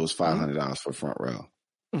game, so it's $500 for front row.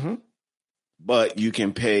 Mm-hmm. But you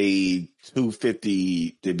can pay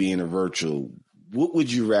 $250 to be in a virtual. What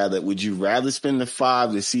would you rather? Would you rather spend the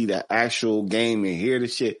 $5 to see the actual game and hear the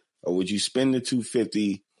shit, or would you spend the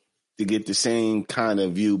 $250 to get the same kind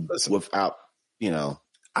of view without,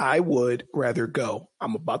 I would rather go.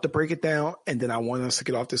 I'm about to break it down, and then I want us to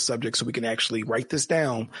get off this subject so we can actually write this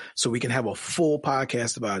down so we can have a full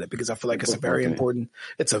podcast about it, because I feel like it's a very important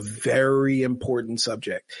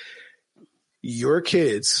subject. Your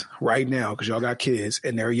kids right now, because y'all got kids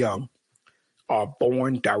and they're young, are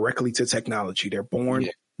born directly to technology. They're born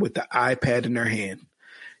with the iPad in their hand.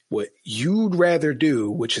 what you'd rather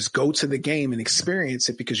do, which is go to the game and experience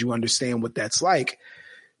it because you understand what that's like,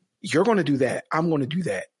 you're going to do that. I'm going to do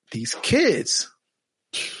that. These kids,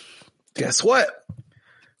 guess what?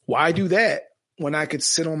 Why do that when I could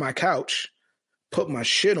sit on my couch, put my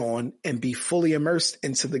shit on, and be fully immersed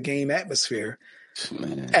into the game atmosphere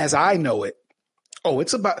as I know it? Oh,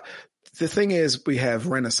 it's about... The thing is, we have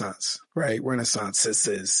Renaissance, right? Renaissance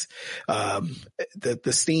is the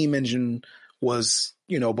steam engine was,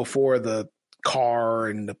 before the car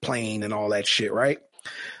and the plane and all that shit, right?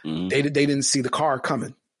 Mm-hmm. They didn't see the car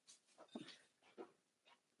coming.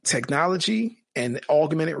 Technology and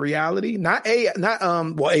augmented reality, not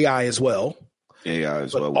AI as well. AI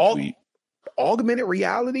as well. Augmented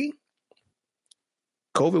reality,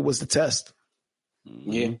 COVID was the test.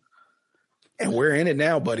 Yeah. And we're in it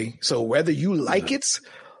now, buddy. So whether you like it,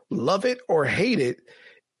 love it, or hate it,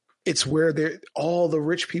 it's where all the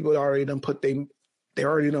rich people already done put their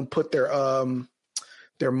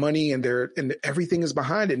money and everything is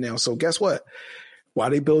behind it now. So guess what? Why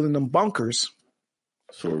they building them bunkers?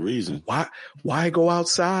 For a reason. Why go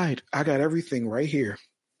outside? I got everything right here.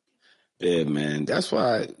 Yeah, man. That's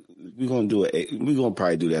why we're gonna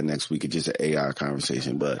probably do that next week. It's just an AI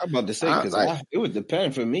conversation. But I'm about to say because it would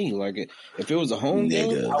depend for me. Like if it was a home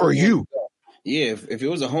game, or you, yeah. If it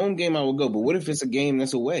was a home game, I would go. But what if it's a game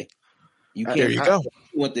that's away? You can't. There you go.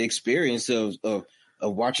 You want the experience of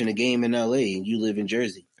watching a game in LA and you live in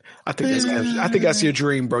Jersey. I think that's your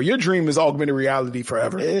dream, bro. Your dream is augmented reality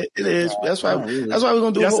forever. It is. That's why we're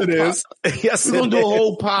gonna do. Yes, it is. Yes, we're gonna do a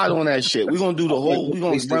whole pod on that shit. We're gonna do the whole. We're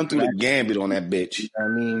gonna run through the gambit on that bitch. I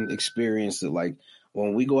mean, experience it. Like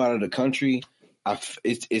when we go out of the country,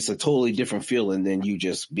 it's a totally different feeling than you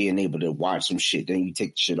just being able to watch some shit. Then you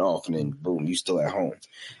take the shit off, and then boom, you still at home.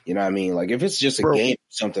 You know what I mean? Like if it's just a game,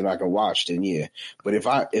 something I can watch, then yeah. But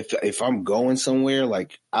if I'm going somewhere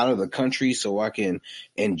like out of the country, so I can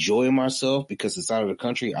enjoy myself because it's out of the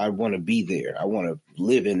country, I want to be there. I want to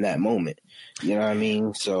live in that moment. You know what I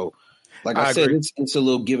mean? So, like I said, it's a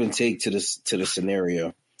little give and take to the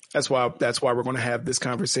scenario. That's why we're going to have this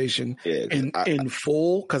conversation in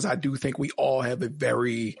full, because I do think we all have a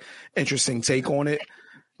very interesting take on it.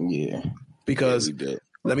 Yeah. Because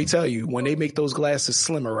let me tell you, when they make those glasses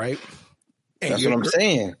slimmer, right? And that's what I'm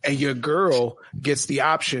saying. And your girl gets the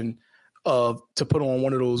option to put on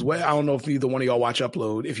one of those. I don't know if either one of y'all watch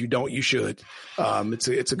Upload. If you don't, you should.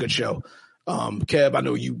 It's a good show. Kev, I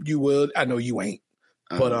know you would. I know you ain't.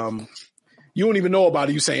 But you don't even know about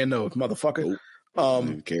it. You saying no, motherfucker. Nope. I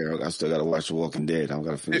don't care. I still got to watch The Walking Dead. I'm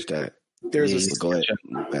gonna finish that. There's a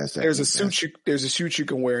suit you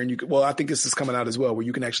can wear, and you can. Well, I think this is coming out as well, where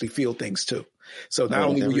you can actually feel things too. So not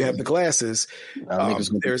only will you have the glasses,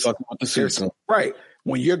 there's right.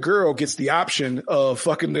 When your girl gets the option of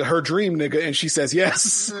fucking her dream nigga and she says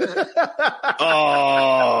yes.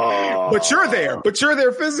 Oh. But you're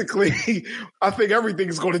there physically. I think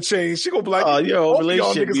everything's going to change. She going to be like,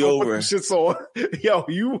 relationship be over. Shits on.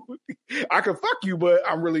 I can fuck you, but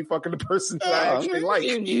I'm really fucking the person that I actually like.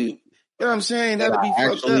 You know what I'm saying? That'll be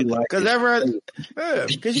fucked up.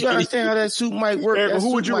 Because you gotta understand how that suit might work. Eric,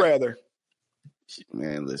 who would you rather?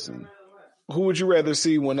 Man, listen. Who would you rather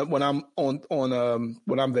see when I'm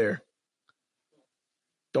when I'm there?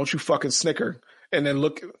 Don't you fucking snicker and then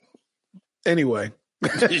look. Anyway,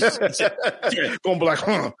 gonna be like,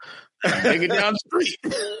 nigga down the street.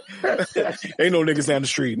 Ain't no niggas down the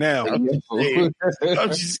street now. I'm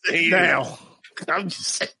just saying. I'm just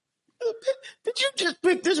saying. Did you just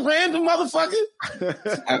pick this random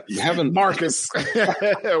motherfucker? Having Marcus. Who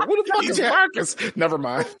the fuck is Marcus? Never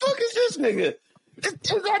mind. Who the fuck is this nigga? Is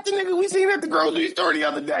that the nigga we seen at the grocery store the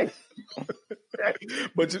other day?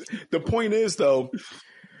 But the point is,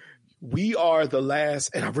 we are the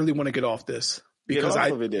last, and I really want to get off this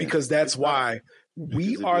because that's why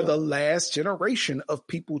we are the last generation of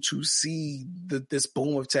people to see this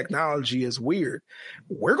boom of technology as weird.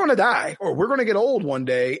 We're going to die, or we're going to get old one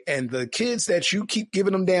day, and the kids that you keep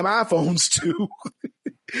giving them damn iPhones to,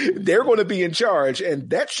 they're going to be in charge, and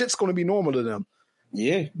that shit's going to be normal to them.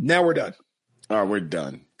 Yeah. Now we're done. All right, we're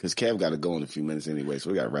done. Because Kev got to go in a few minutes anyway, so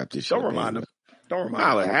we got to wrap this shit up. Don't remind him.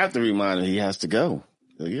 I have to remind him he has to go.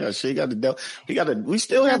 Yeah, shit, we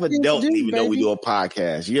still have adulting even though we do a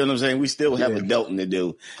podcast. You know what I'm saying? We still have adulting to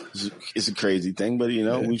do. It's a crazy thing, but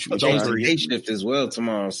we should change the day shift as well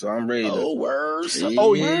tomorrow, so I'm ready to. Oh, worse.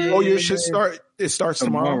 Your shit starts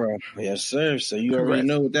tomorrow. Yes, sir. So you already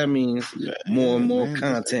know what that means. More and more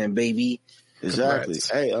content, baby. Exactly.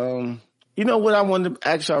 Congrats. Hey, you know what I wanted to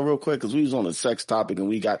ask y'all real quick, because we was on a sex topic and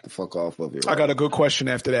we got the fuck off of it. Right? I got a good question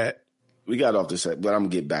after that. We got off the sex, but I'm gonna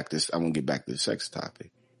get back to the sex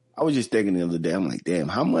topic. I was just thinking the other day, I'm like, damn,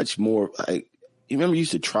 how much more, like, you remember you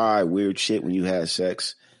used to try weird shit when you had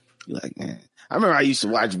sex? You're like, man. I remember I used to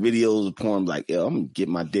watch videos of porn, like, yo, I'm going to get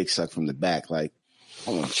my dick sucked from the back. Like,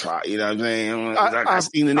 I want to try, you know what I'm saying? I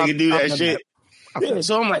seen the nigga do that shit. Yeah,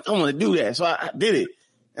 so I'm like, I want to do that. So I did it.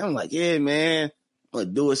 And I'm like, yeah, man, I'm going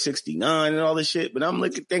to do a 69 and all this shit. But I'm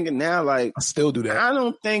thinking now, like, I still do that. I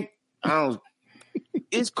don't,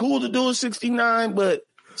 it's cool to do a 69, but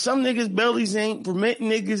some niggas' bellies ain't permitting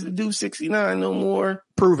niggas to do 69 no more.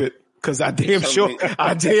 Prove it. Cause I damn sure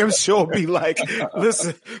be like,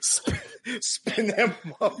 listen, spin that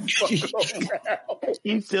motherfucker around.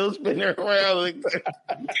 He still spinning around. But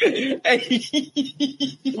it ain't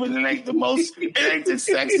the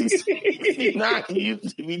sexy not he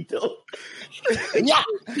used to be doing. Yeah,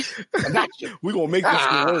 I got you. We're gonna make this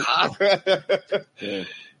work.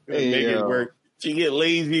 Make it work. You get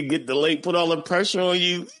lazy, get the late, put all the pressure on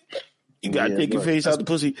you. You gotta take your face out the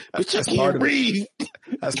pussy. But you can't breathe.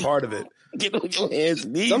 That's part of it. Get on your hands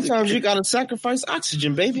and knees. Sometimes you gotta sacrifice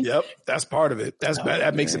oxygen, baby. Yep, that's part of it.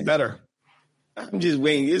 That makes it better. I'm just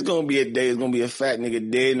waiting. It's gonna be a day. It's gonna be a fat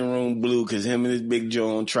nigga dead in the room blue because him and his big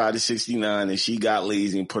Joan tried the 69 and she got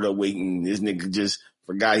lazy and put up weight and this nigga just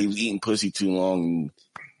forgot he was eating pussy too long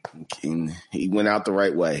and he went out the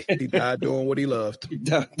right way. He died doing what he loved. He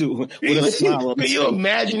died doing with a smile. Can you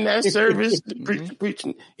imagine that service?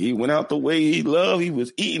 Preaching. He went out the way he loved. He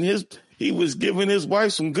was he was giving his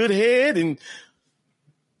wife some good head, and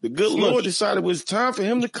the good Lord decided it was time for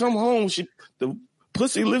him to come home. The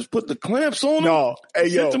pussy lips put the clamps on him. No, hey,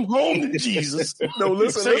 sent him home to Jesus. No,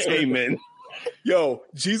 listen. Amen. Yo,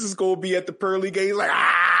 Jesus gonna be at the pearly gates like,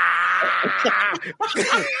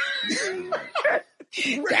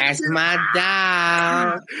 That's my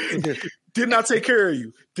dog. Did not take care of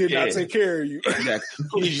you. Not take care of you. Exactly.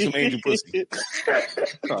 Go get you some angel pussy.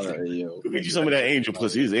 Go get you some of that angel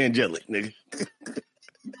pussy. It's angelic, nigga.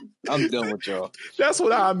 I'm done with y'all. That's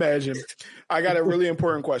what I imagine. I got a really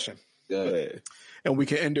important question. Go ahead. And we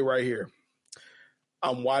can end it right here.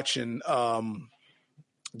 I'm watching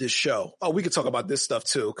this show. Oh, we could talk about this stuff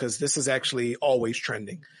too, because this is actually always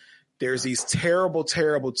trending. There's these terrible,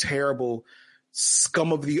 terrible, terrible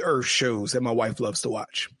scum of the earth shows that my wife loves to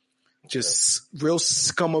watch. Just real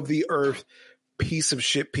scum of the earth, piece of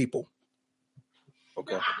shit people.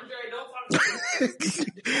 Okay.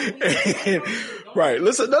 And, right.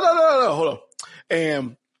 Listen. No. Hold on.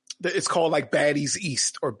 And it's called like Baddies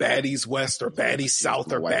East or Baddies West or Baddies South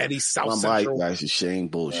or Baddies South Central. That's a shame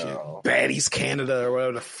bullshit. Baddies Canada or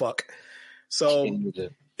whatever the fuck. So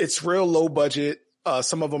it's real low budget.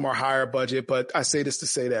 Some of them are higher budget, but I say this to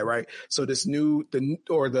say that, right? So this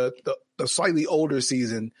the slightly older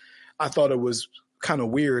season, I thought it was kind of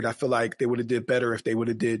weird. I feel like they would have did better if they would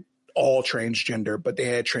have did all transgender, but they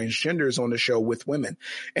had transgenders on the show with women.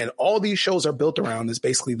 And all these shows are built around is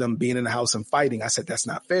basically them being in the house and fighting. I said, that's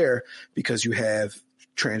not fair because you have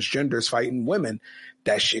transgenders fighting women.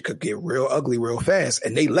 That shit could get real ugly real fast.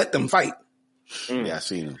 And they let them fight. Yeah, I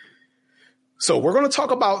seen them. So we're going to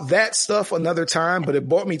talk about that stuff another time, but it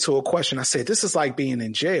brought me to a question. I said, this is like being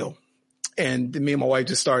in jail. And me and my wife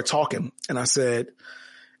just started talking. And I said,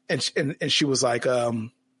 and she was like,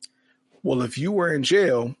 well, if you were in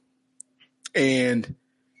jail and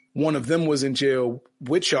one of them was in jail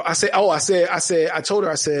with you, I told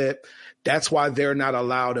her, that's why they're not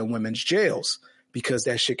allowed in women's jails because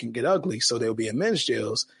that shit can get ugly. So they'll be in men's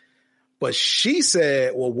jails. But she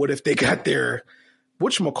said, well, what if they got their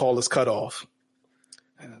whatchamacallits cut off?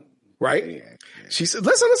 Right? Yeah. She said,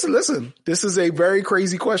 listen. This is a very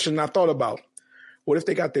crazy question I thought about. What if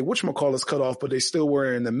they got their whatchamacallits cut off, but they still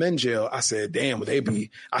were in the men's jail? I said, damn,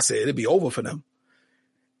 it'd be over for them.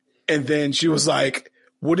 And then she was like,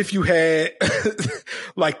 what if you had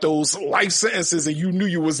like those life sentences and you knew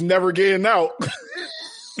you was never getting out?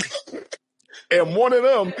 And one of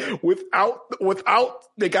them without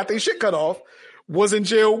they got their shit cut off was in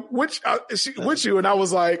jail with you. And I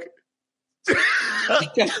was like,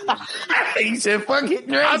 he said, fuck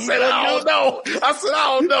it. I said, I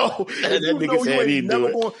don't know.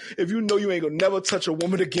 If you know you ain't gonna never touch a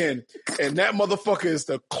woman again, and that motherfucker is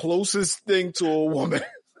the closest thing to a woman,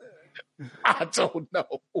 I don't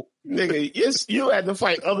know. Nigga, yes, you had to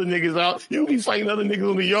fight other niggas out. You be fighting other niggas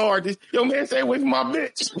on the yard. Yo, man, stay away from my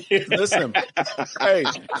bitch. Listen, hey,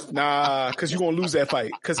 nah, because you're gonna lose that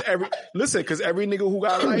fight. Because every nigga who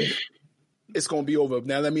got life, it's gonna be over.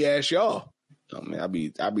 Now let me ask y'all. Oh man, I'll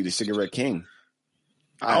be the cigarette king.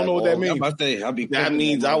 I don't know what that means. That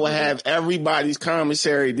means I will have everybody's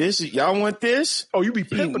commissary. Y'all want this? Oh, you be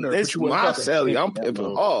pimping her. This my celly. I'm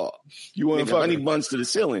pimping hard. You want honey buns to the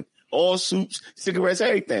ceiling. All soups, cigarettes,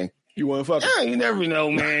 everything. You wouldn't fuck her? Yeah, you never know,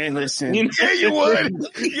 man. Listen. Yeah, you would.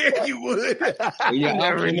 Yeah, you would. Your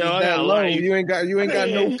never options know. is that I low. like- You ain't got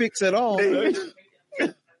no picks at all.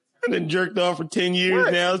 I've been jerked off for 10 years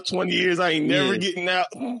What? now. 20 years. I ain't never Yeah. getting out.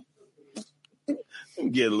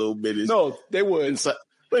 Get a little bit of No, they would.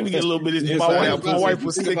 Let me get a little bit of My inside wife, out my pussy. wife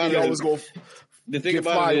was Think thinking about y'all it. was going to The thing get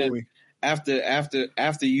about fly it on is, me.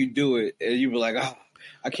 after you do it, and you be like, oh,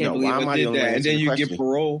 I can't No, believe why am I I the did only that, one and then answering you the get question?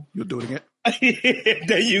 parole. You'll do it again.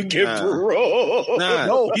 Then you get Nah. parole. Nah,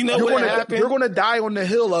 No, you know you're what gonna, happened? You're going to die on the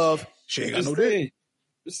hill of, she ain't got Just no dick. saying.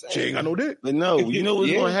 Just saying. She ain't got no dick. But no, you know what's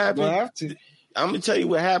Yeah, going to happen? gonna have to. I'm going to tell you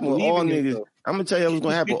what happened with Believe all in niggas. yourself. I'm going to tell you what's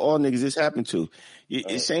going to happen with all niggas this happened to.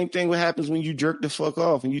 Same thing what happens when you jerk the fuck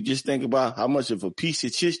off and you just think about how much of a piece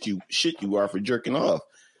of shit you are for jerking off.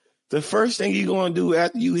 The first thing you're going to do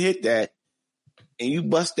after you hit that and you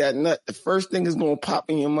bust that nut, the first thing is going to pop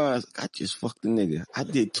in your mind is, I just fucked a nigga. I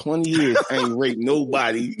did 20 years. I ain't raped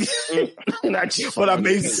nobody. And I just But I fucked a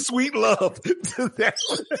made nigga. sweet love to that.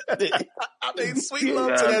 I made sweet You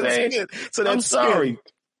love know to what I'm that saying? skin. To that I'm sorry. here.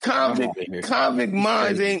 Convict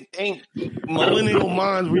minds ain't millennial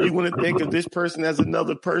minds where you want to think of this person as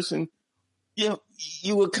another person.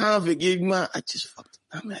 You a convict. You mind. I just fucked.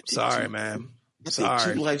 I'm not Sorry, man. I did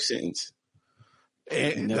Sorry. 2 life sentence.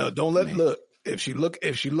 And No, don't let man. look. If she look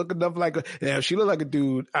enough like a, now if she look like a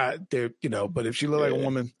dude, but if she look like a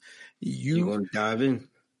woman, You gonna dive in?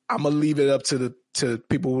 I'm gonna leave it up to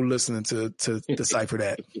people who are listening to decipher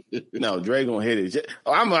that. No, Dre gonna hit it.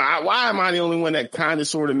 Why am I the only one that kind of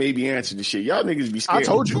sort of maybe answered the shit? Y'all niggas be scared. I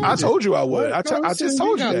told you I would. I just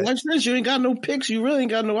told you that. Life sentence, you ain't got no picks. You really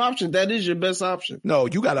ain't got no options. That is your best option. No,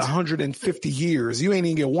 you got 150 years. You ain't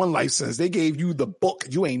even get one life sentence. They gave you the book.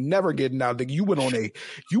 You ain't never getting out. You went on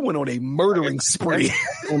a murdering spree.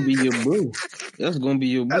 That's gonna be your boo. That's gonna be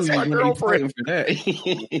your boo. That's You're my gonna be girlfriend. fighting for that.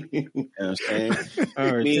 You know what I'm saying?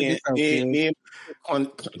 All right, me and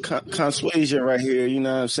Consuasia right here, you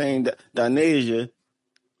know what I'm saying? Danasia,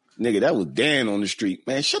 nigga, that was Dan on the street.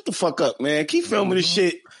 Man, shut the fuck up, man. Keep filming this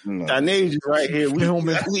shit. No. Danasia right here.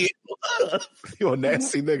 Filming. You're a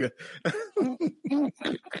nasty nigga.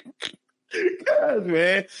 God,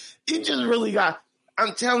 man. You just really got,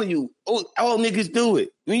 I'm telling you, all niggas do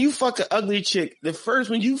it. When you fuck an ugly chick,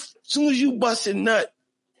 soon as you bust a nut,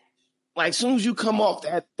 like soon as you come off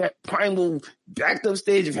that primal backed up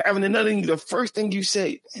stage of having another, the first thing you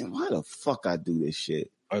say, man, why the fuck I do this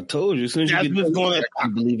shit? I told you. As soon as That's you get what's going I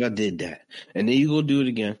believe I did that, and then you go do it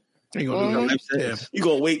again. Ain't gonna do that. Yeah. You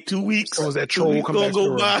gonna wait 2 weeks? So is that 2 troll weeks come gonna back go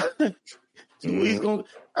to by? 2 weeks gonna.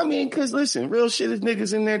 I mean, cause listen, real shit is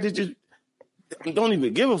niggas in there that just don't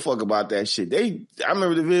even give a fuck about that shit. I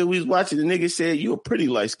remember the video we was watching. The nigga said, "You a pretty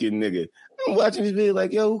light skinned nigga." I'm watching this video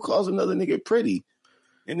like, yo, who calls another nigga pretty?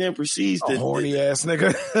 And then proceeds A to horny ass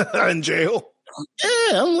nigga in jail.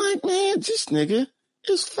 Yeah, I'm like, man, this nigga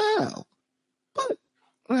is foul.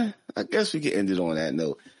 But I guess we can end it on that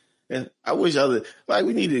note. And I wish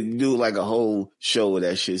we need to do like a whole show of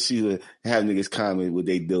that shit. Have niggas comment what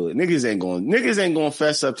they do. Niggas ain't gonna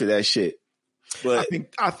fess up to that shit. But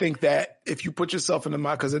I think that if you put yourself in the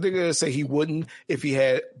mind, because the nigga gonna say he wouldn't if he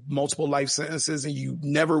had multiple life sentences and you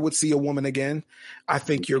never would see a woman again. I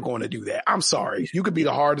think you're going to do that. I'm sorry. You could be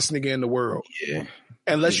the hardest nigga in the world. Yeah.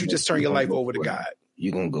 Unless you just turn your life over to God.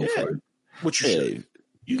 You're gonna go for it. Which you should.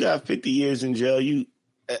 You got 50 years in jail.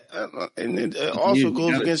 And it also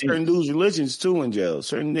goes against certain dudes' religions too in jail.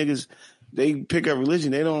 Certain niggas, they pick a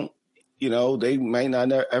religion. They don't, they might not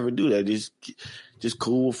ever do that. Just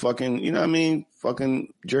cool fucking, you know what I mean?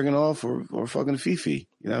 Fucking jerking off or fucking fifi.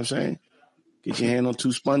 You know what I'm saying? Get your hand on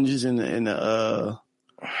 2 sponges and a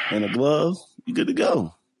glove. You good to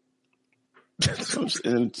go.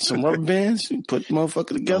 And some rubber bands. You put the motherfucker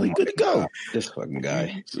together. You good to go. This fucking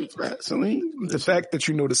guy. The fact that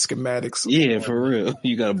you know the schematics. Yeah, for real.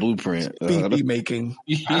 You got a blueprint. BB making.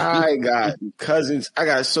 I got cousins. I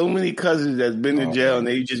got so many cousins that's been in jail, and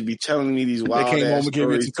they just be telling me these wild They came home and gave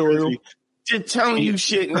you a tutorial. Just telling you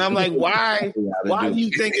shit, and I'm like, why? Why do you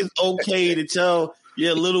think it's okay to tell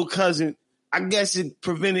your little cousin? I guess it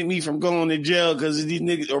prevented me from going to jail because these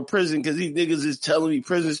niggas or prison because these niggas is telling me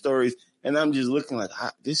prison stories, and I'm just looking like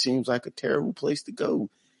this seems like a terrible place to go,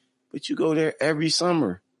 but you go there every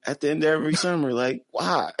summer. At the end of every summer, like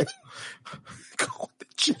why? Going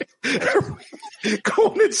to jail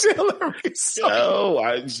every summer. No,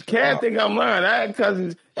 I can't think I'm lying. I had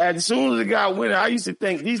cousins. As soon as it got winter, I used to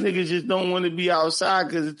think these niggas just don't want to be outside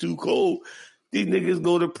because it's too cold. These niggas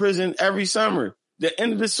go to prison every summer.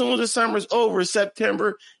 As soon as the summer's over,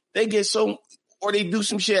 September, they get or they do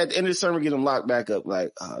some shit at the end of the summer, get them locked back up.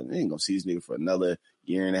 Like, they ain't gonna see this nigga for another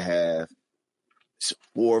year and a half,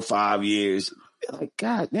 4 or 5 years. Like,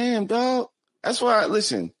 God damn, dog. That's why,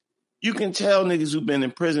 listen, you can tell niggas who've been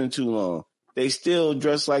in prison too long. They still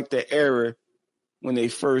dress like the era when they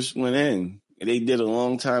first went in. They did a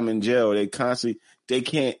long time in jail. They can't,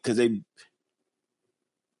 because when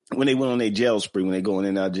they went on their jail spree, when they going in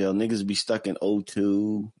and out of jail, niggas be stuck in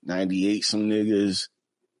 02, 98, some niggas,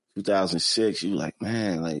 2006. You like,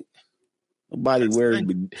 man, like,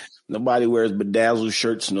 nobody wears bedazzled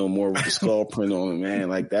shirts no more with the skull print on it, man.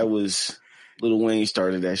 Like, that was, Lil Wayne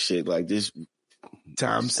started that shit. Like, this.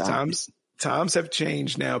 Times have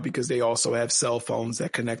changed now because they also have cell phones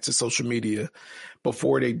that connect to social media.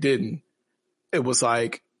 Before they didn't. It was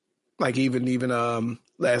like even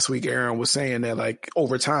last week Aaron was saying that like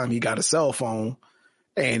over time he got a cell phone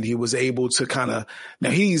and he was able to kind of,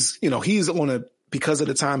 now he's because of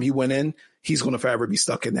the time he went in, he's going to forever be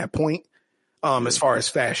stuck in that point as far as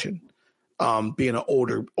fashion, being an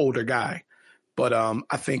older guy. But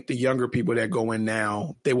I think the younger people that go in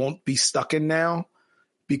now, they won't be stuck in now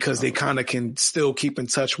because they kind of can still keep in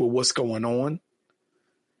touch with what's going on.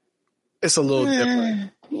 It's a little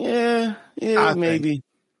different. Yeah, maybe.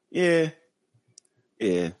 Yeah.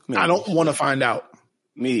 Maybe. I don't want to find out.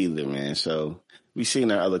 Me either, man. So we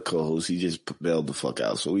seen our other co-host. He just bailed the fuck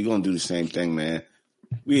out. So we gonna do the same thing, man.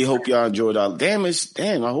 We hope y'all enjoyed our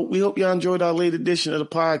we hope y'all enjoyed our late edition of the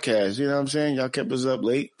podcast. You know what I'm saying? Y'all kept us up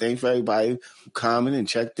late. Thanks for everybody who commented and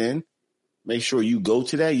checked in. Make sure you go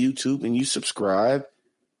to that YouTube and you subscribe.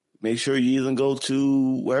 Make sure you even go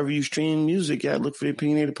to wherever you stream music at, look for the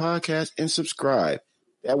Opinionated Podcast and subscribe.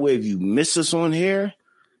 That way, if you miss us on here,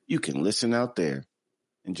 you can listen out there.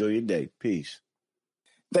 Enjoy your day. Peace.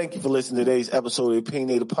 Thank you for listening to today's episode of the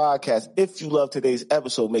Opinionated Podcast. If you love today's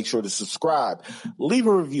episode, make sure to subscribe. Leave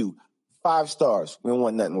a review. 5 stars. We don't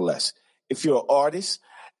want nothing less. If you're an artist,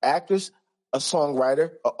 actress, a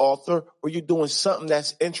songwriter, an author, or you're doing something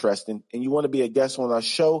that's interesting and you want to be a guest on our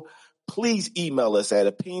show, please email us at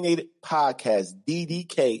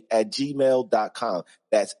opinionatedpodcastddk@gmail.com.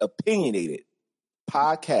 That's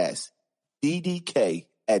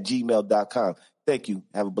opinionatedpodcastddk@gmail.com. Thank you.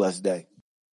 Have a blessed day.